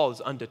 But Paul is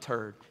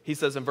undeterred. He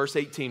says in verse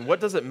 18, what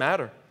does it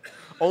matter?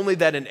 Only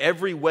that in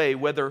every way,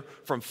 whether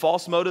from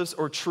false motives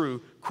or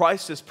true,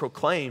 Christ is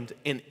proclaimed,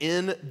 and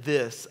in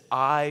this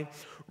I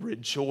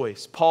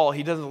rejoice. Paul,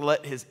 he doesn't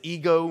let his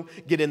ego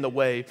get in the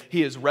way.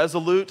 He is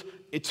resolute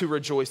to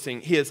rejoicing.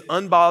 He is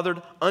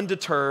unbothered,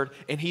 undeterred,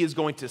 and he is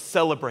going to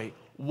celebrate.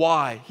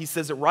 Why? He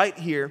says it right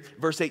here,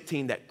 verse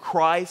 18, that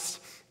Christ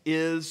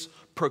is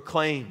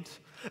proclaimed.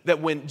 That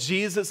when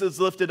Jesus is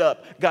lifted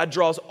up, God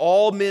draws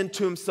all men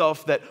to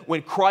himself, that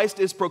when Christ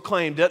is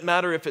proclaimed, doesn't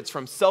matter if it's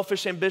from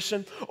selfish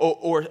ambition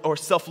or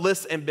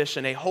selfless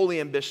ambition, a holy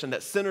ambition,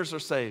 that sinners are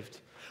saved,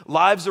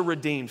 lives are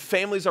redeemed,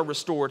 families are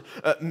restored,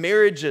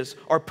 marriages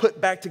are put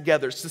back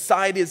together,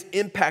 society is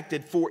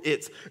impacted for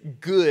its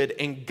good,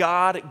 and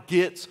God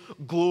gets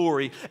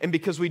glory. And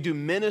because we do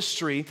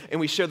ministry and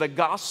we share the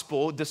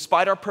gospel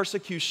despite our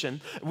persecution,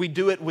 we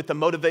do it with the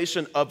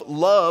motivation of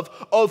love.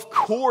 Of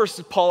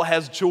course, Paul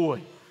has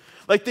joy.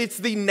 Like, it's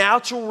the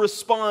natural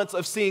response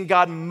of seeing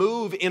God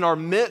move in our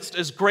midst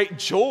is great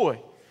joy.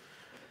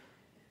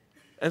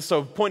 And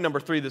so point number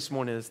 3 this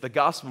morning is the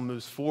gospel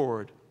moves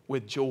forward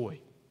with joy.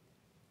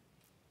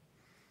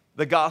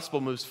 The gospel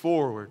moves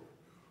forward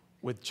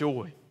with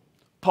joy.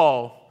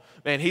 Paul,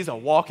 man, he's a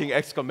walking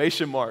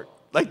exclamation mark.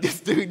 Like, this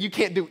dude, you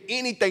can't do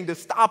anything to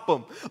stop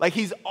him. Like,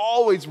 he's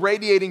always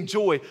radiating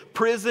joy.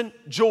 Prison,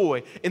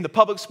 joy. In the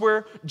public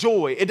square,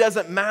 joy. It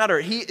doesn't matter.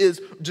 He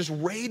is just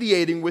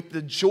radiating with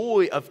the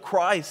joy of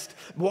Christ.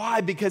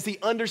 Why? Because he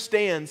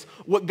understands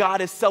what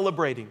God is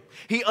celebrating.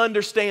 He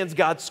understands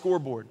God's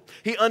scoreboard.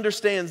 He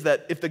understands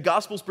that if the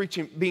gospel's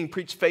being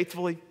preached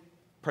faithfully,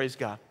 praise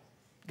God,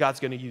 God's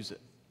going to use it.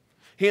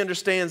 He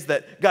understands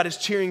that God is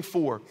cheering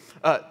for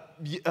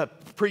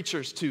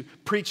preachers to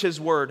preach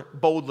his word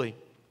boldly.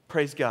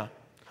 Praise God.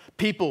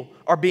 People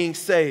are being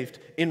saved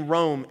in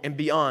Rome and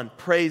beyond.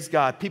 Praise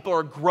God. People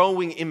are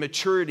growing in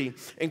maturity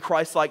in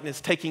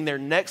Christ-likeness, taking their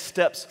next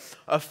steps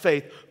of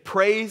faith.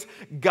 Praise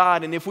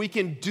God. And if we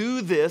can do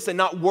this and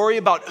not worry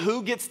about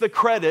who gets the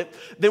credit,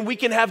 then we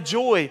can have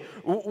joy.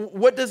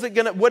 What is it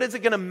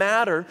going to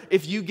matter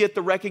if you get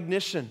the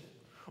recognition?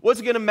 What's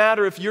it going to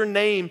matter if your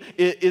name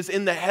is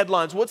in the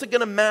headlines? What's it going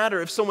to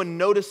matter if someone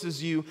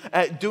notices you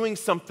at doing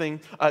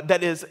something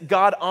that is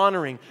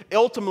God-honoring?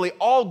 Ultimately,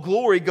 all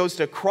glory goes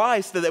to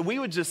Christ, that we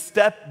would just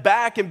step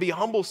back and be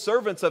humble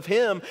servants of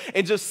him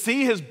and just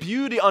see his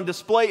beauty on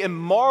display and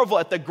marvel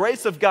at the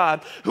grace of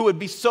God, who would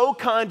be so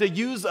kind to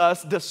use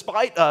us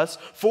despite us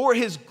for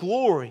his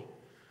glory.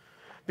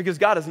 Because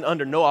God is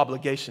under no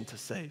obligation to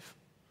save.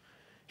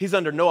 He's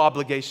under no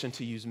obligation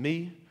to use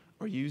me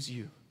or use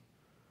you.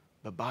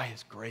 But by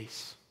his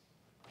grace,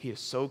 he is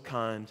so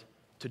kind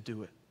to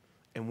do it.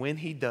 And when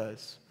he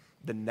does,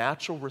 the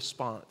natural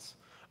response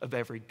of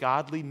every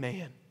godly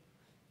man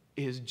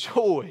is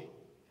joy.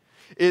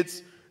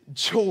 It's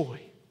joy.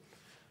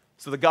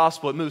 So the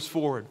gospel, it moves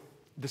forward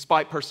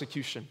despite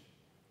persecution,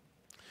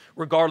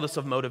 regardless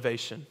of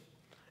motivation,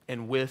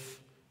 and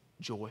with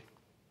joy.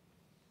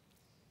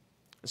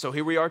 And so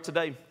here we are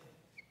today.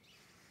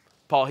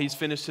 Paul, he's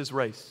finished his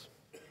race.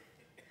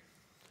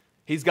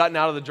 He's gotten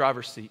out of the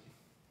driver's seat.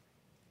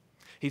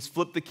 He's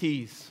flipped the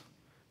keys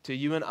to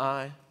you and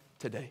I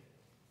today.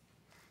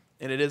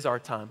 And it is our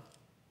time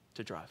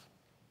to drive.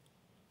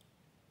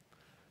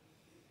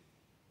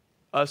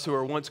 Us who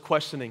are once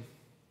questioning,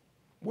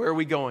 where are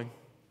we going?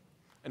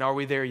 And are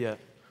we there yet?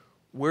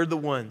 We're the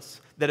ones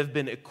that have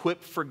been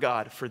equipped for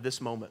God for this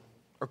moment,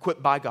 or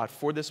equipped by God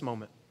for this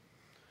moment.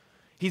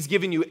 He's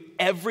given you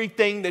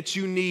everything that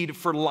you need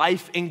for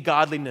life and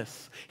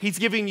godliness. He's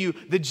giving you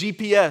the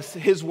GPS,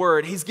 his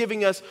word. He's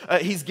given us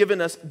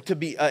to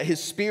be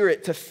his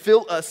spirit to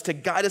fill us, to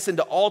guide us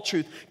into all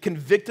truth,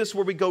 convict us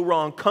where we go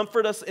wrong,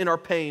 comfort us in our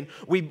pain.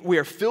 We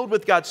are filled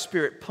with God's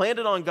spirit,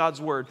 planted on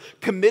God's word,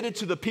 committed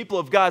to the people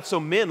of God. So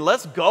men,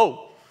 let's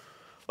go.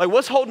 Like,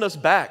 what's holding us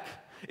back?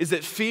 Is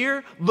it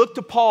fear? Look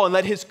to Paul and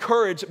let his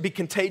courage be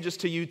contagious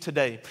to you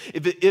today.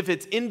 If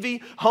it's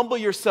envy, humble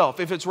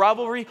yourself. If it's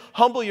rivalry,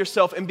 humble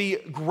yourself and be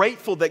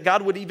grateful that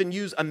God would even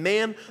use a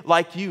man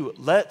like you.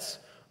 Let's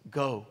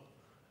go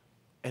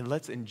and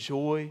let's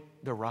enjoy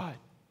the ride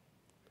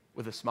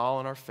with a smile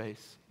on our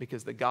face,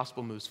 because the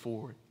gospel moves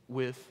forward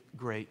with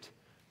great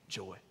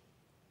joy.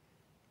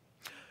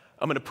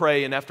 I'm going to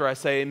pray, and after I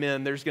say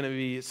amen, there's going to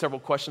be several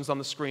questions on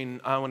the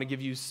screen. I want to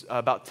give you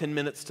about 10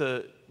 minutes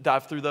to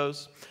dive through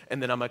those,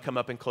 and then I'm going to come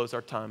up and close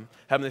our time.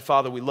 Heavenly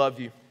Father, we love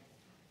you.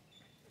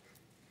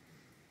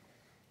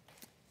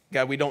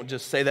 God, we don't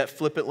just say that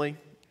flippantly.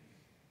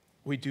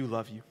 We do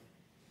love you.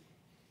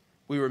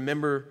 We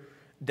remember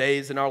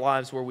days in our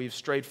lives where we've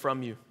strayed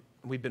from you,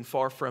 and we've been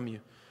far from you.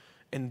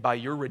 And by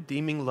your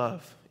redeeming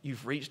love,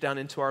 you've reached down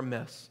into our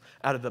mess,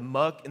 out of the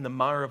muck and the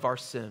mire of our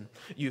sin.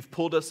 You've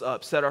pulled us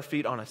up, set our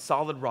feet on a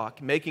solid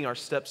rock, making our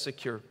steps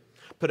secure.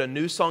 Put a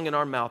new song in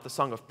our mouth, a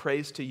song of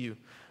praise to you.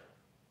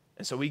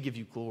 And so we give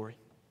you glory.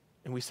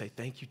 And we say,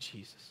 thank you,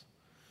 Jesus.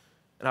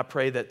 And I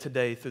pray that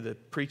today, through the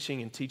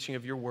preaching and teaching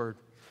of your word,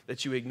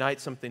 that you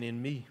ignite something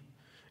in me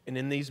and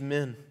in these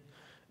men,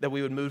 that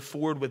we would move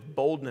forward with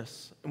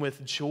boldness and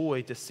with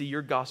joy to see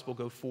your gospel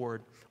go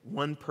forward,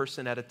 one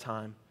person at a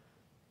time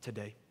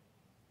today.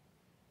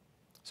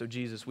 So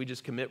Jesus, we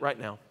just commit right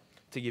now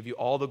to give you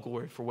all the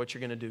glory for what you're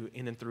going to do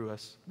in and through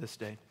us this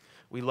day.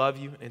 We love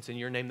you, and it's in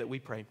your name that we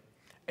pray.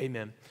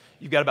 Amen.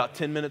 You've got about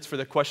 10 minutes for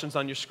the questions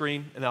on your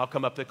screen, and then I'll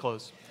come up to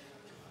close.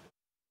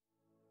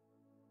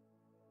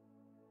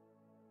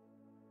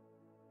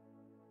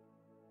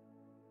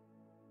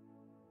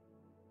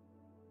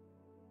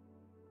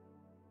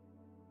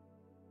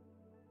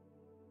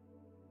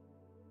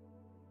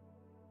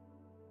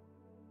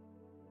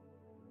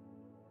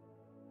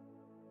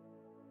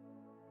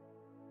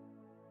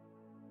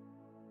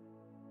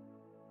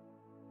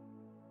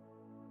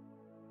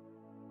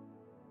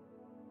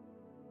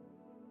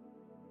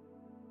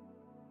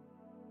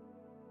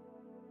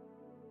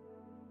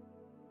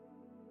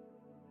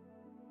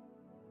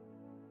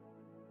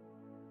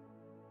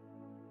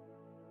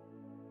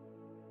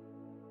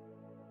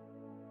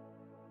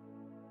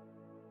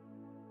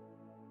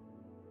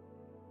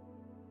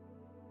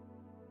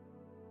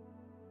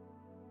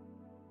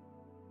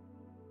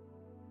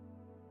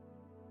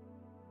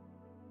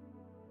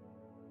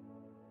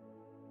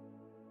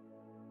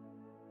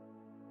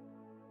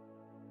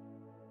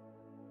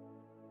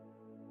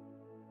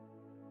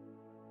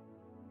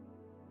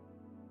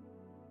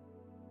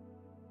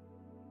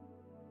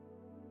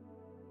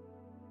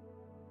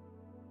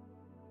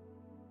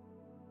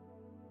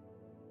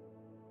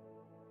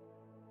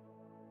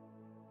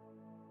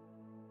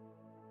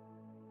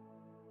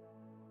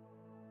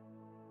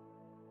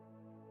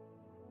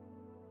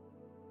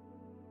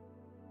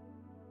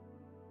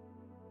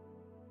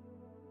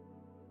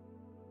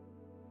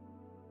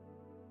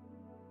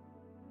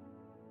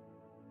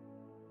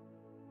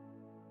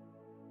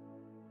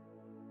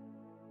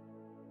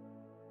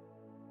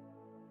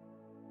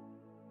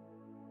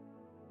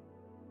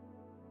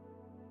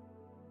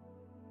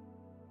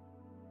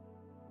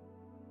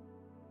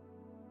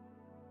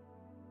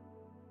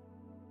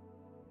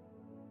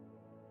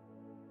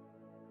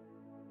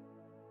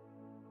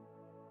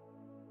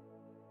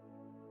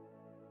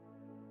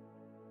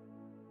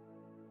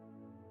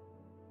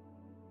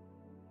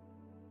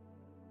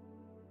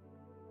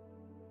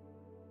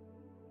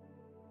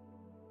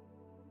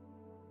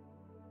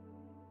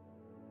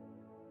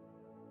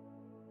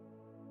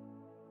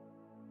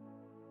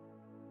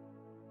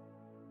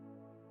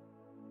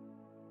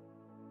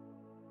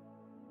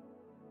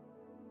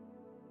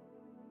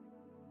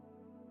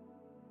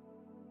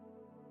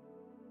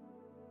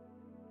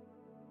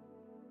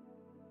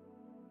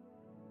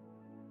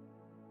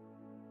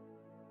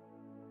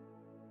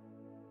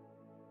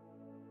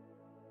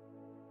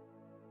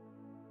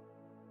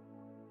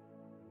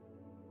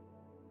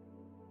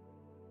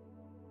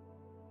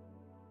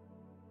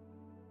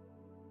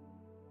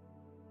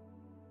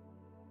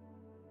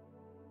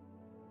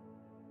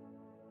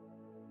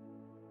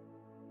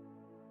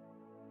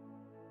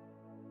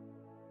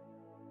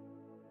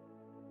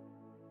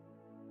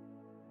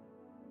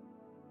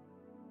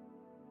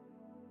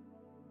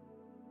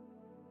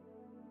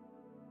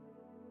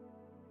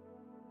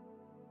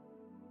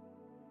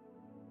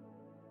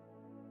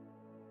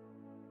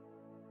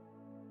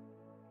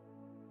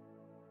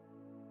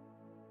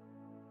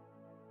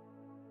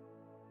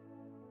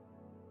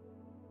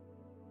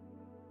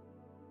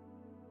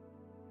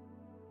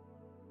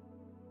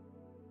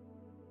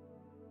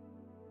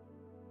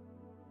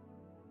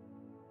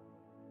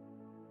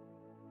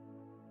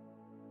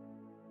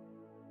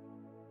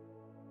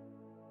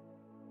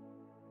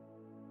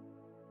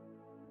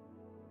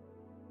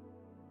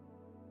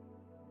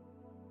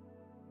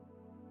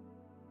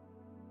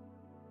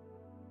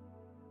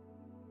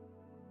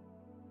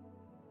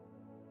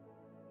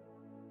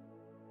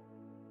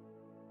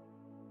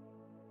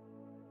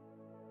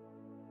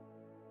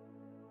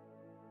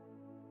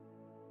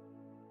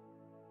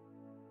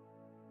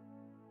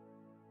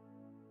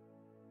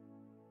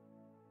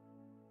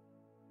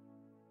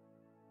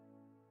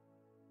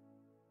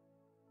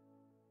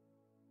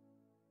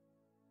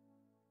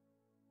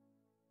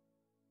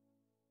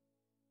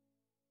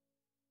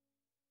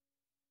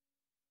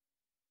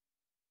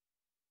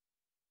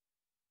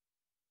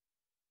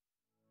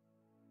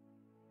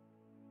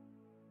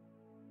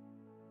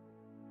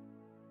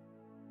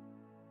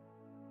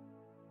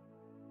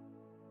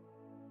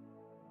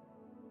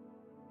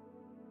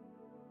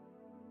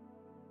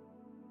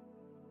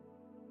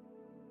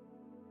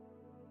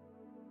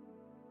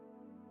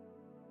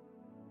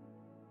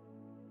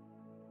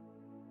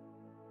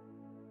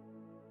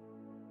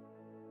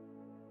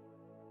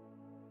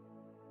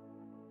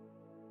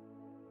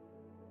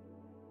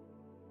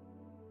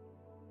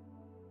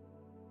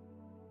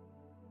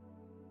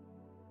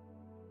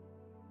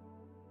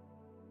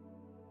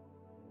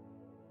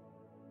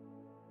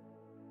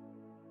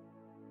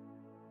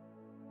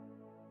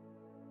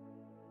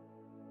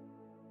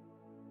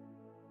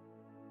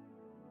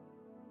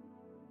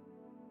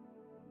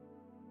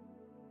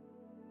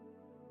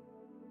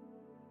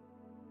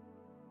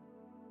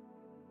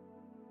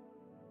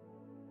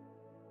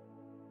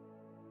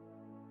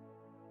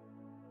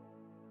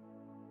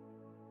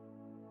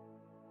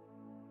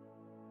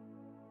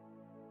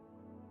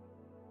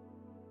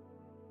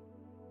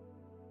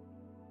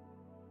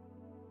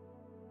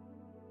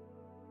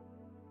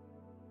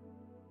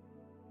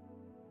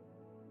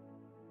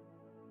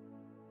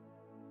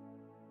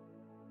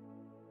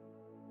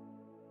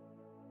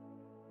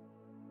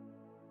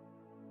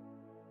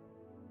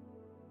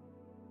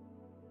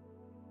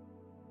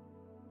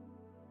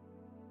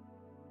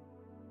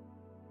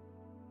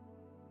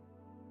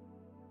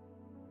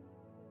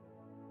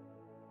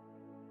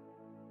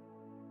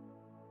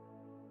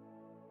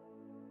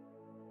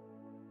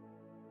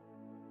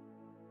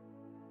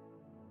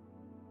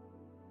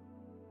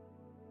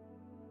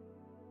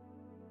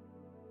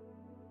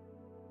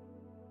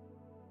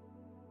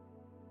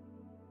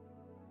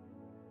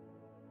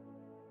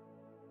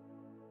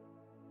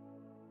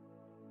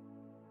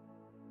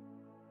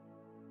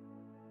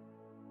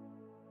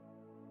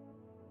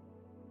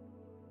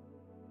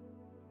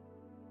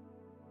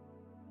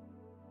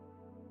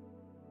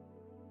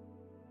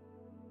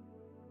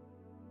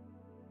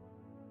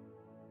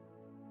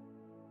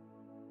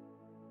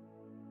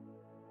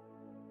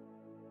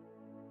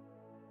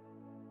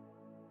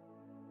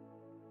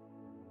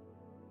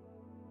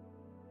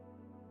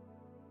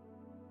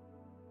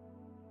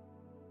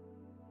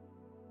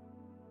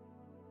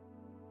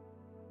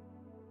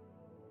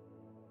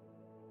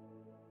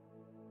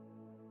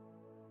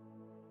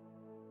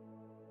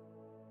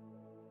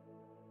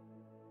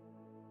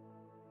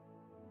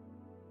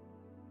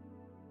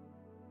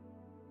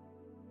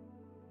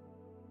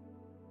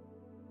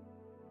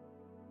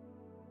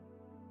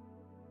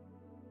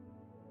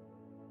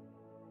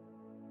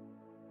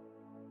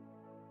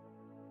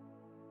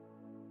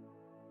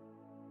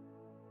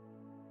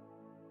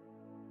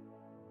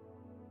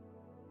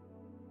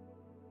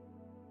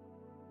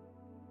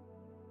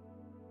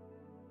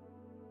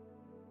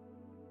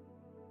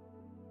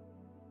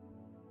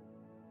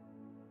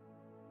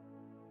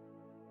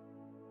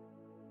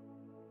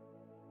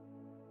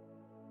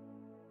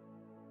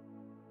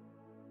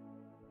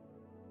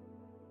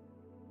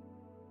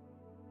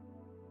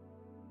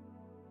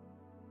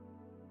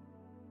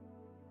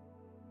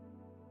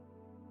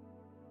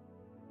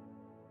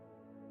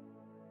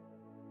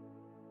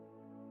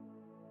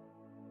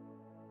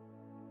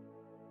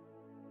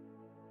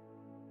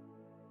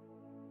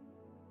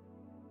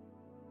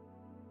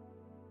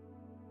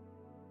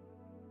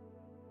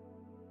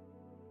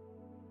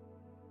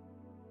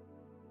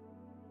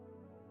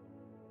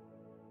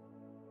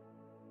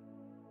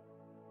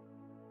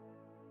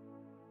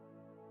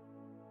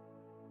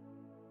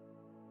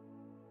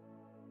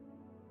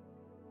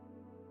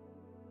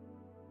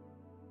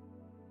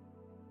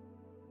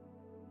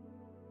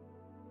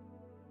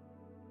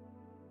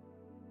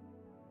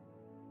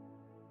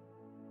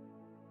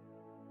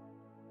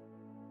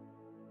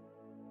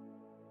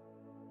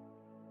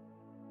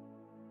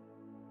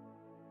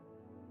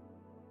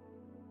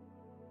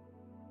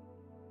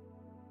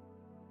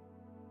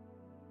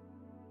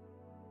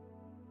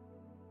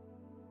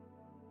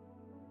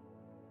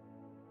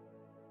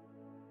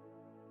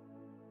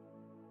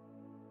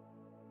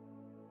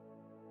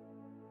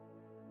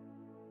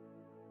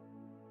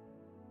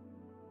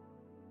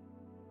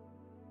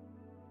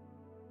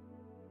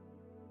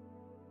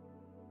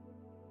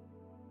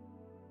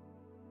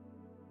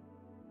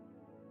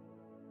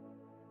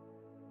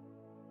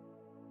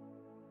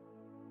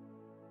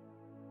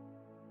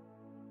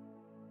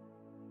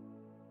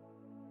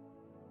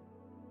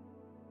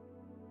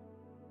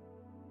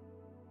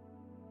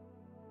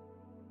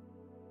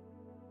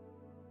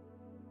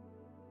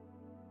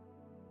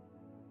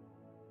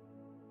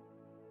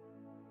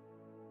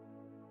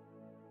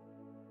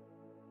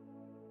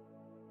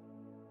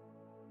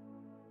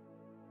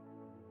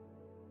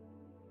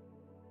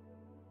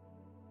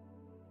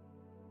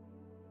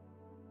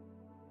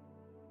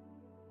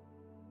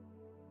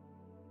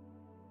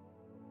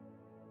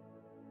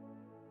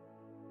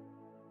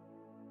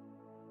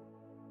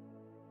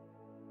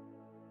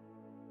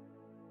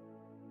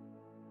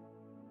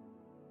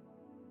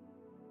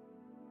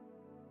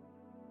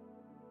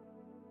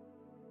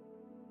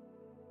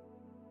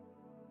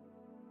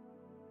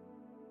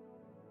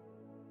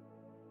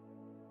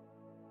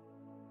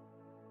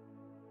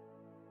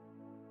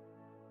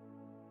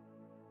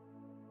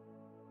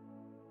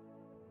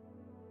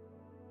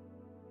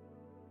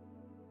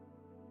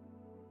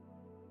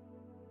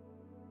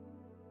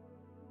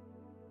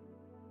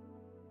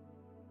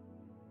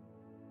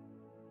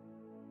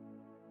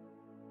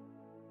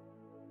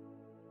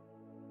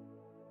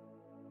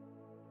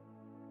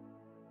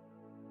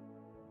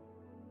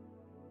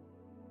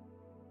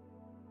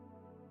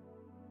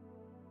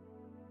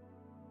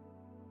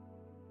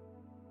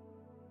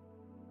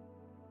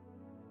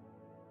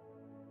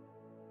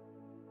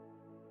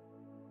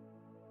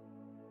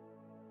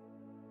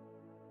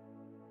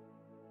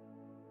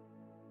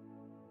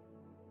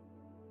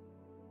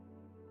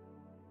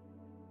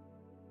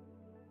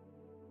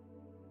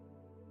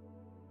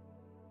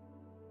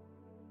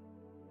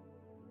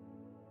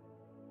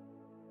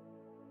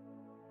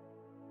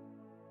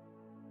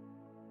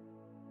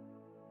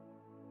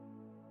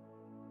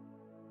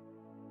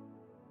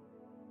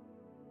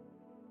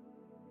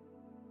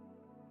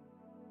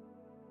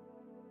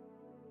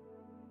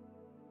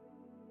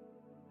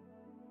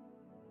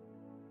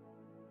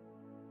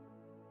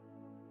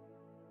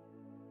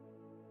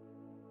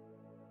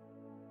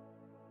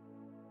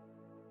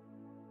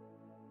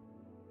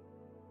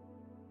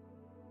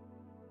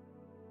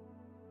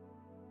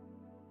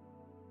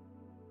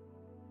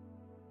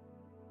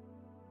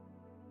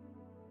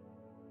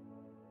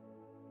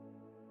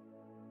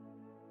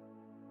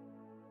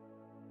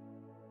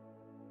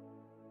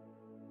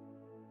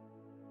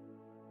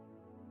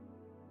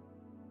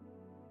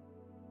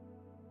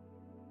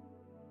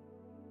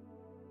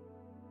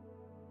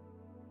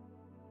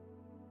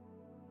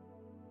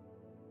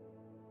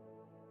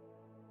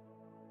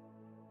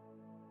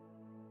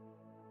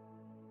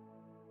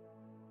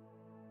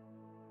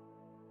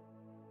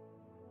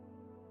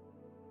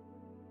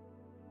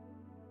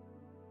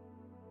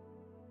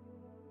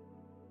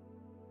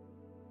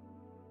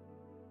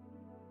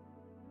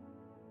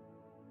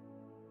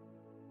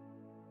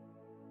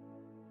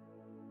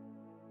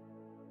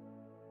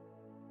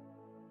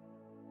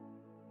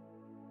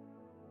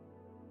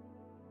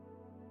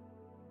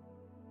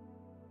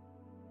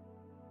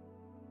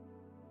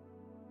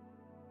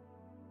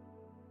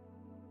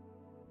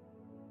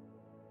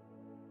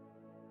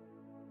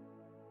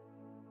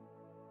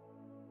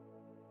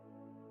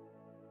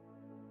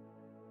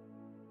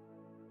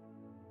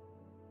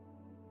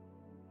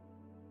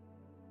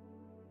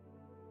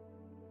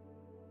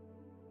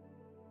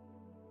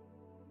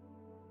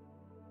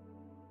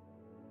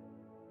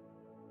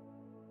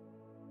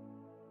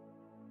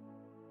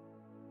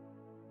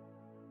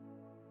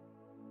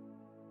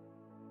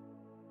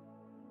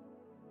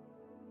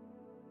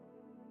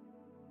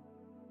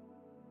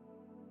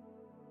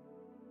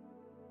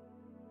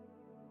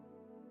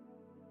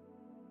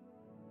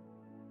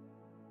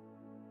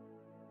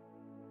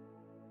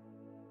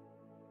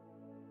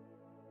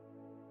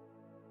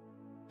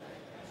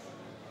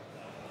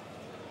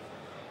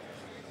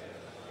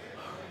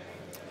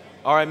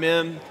 All right,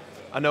 men.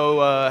 I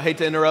know I hate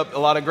to interrupt a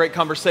lot of great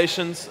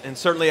conversations, and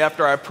certainly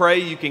after I pray,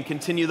 you can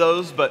continue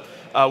those, but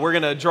we're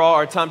going to draw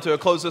our time to a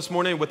close this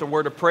morning with a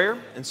word of prayer.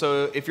 And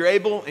so if you're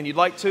able and you'd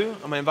like to, I'm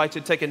going to invite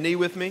you to take a knee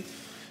with me,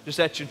 just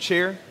at your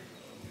chair.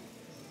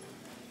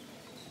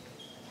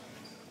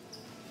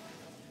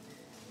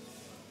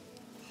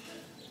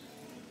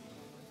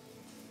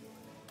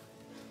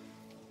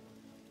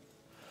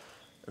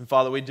 And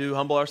Father, we do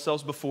humble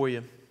ourselves before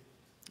you.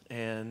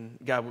 And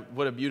God,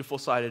 what a beautiful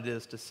sight it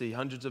is to see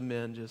hundreds of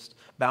men just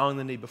bowing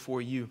the knee before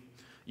you,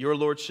 your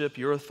lordship,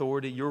 your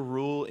authority, your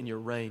rule, and your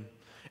reign.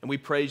 And we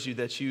praise you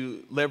that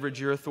you leverage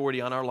your authority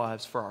on our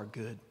lives for our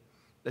good,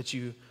 that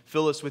you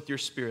fill us with your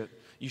spirit,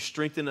 you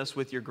strengthen us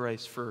with your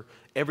grace for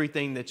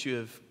everything that you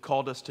have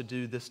called us to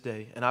do this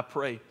day. And I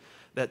pray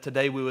that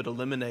today we would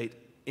eliminate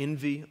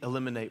envy,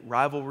 eliminate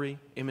rivalry,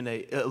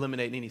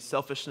 eliminate any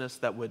selfishness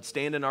that would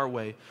stand in our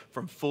way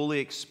from fully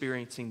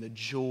experiencing the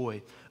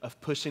joy of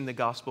pushing the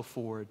gospel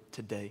forward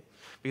today.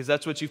 Because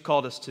that's what you've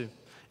called us to.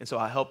 And so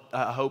I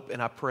hope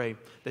and I pray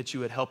that you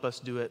would help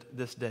us do it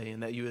this day,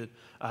 and that you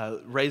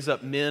would raise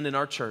up men in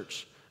our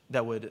church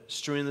that would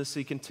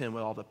strenuously contend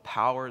with all the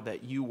power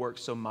that you work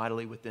so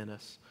mightily within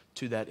us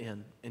to that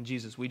end. And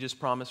Jesus, we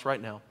just promise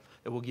right now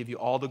that we'll give you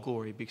all the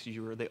glory because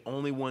you are the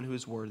only one who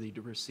is worthy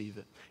to receive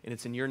it. And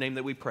it's in your name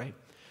that we pray.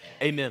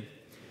 Amen.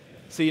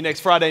 See you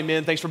next Friday,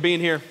 men. Thanks for being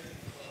here.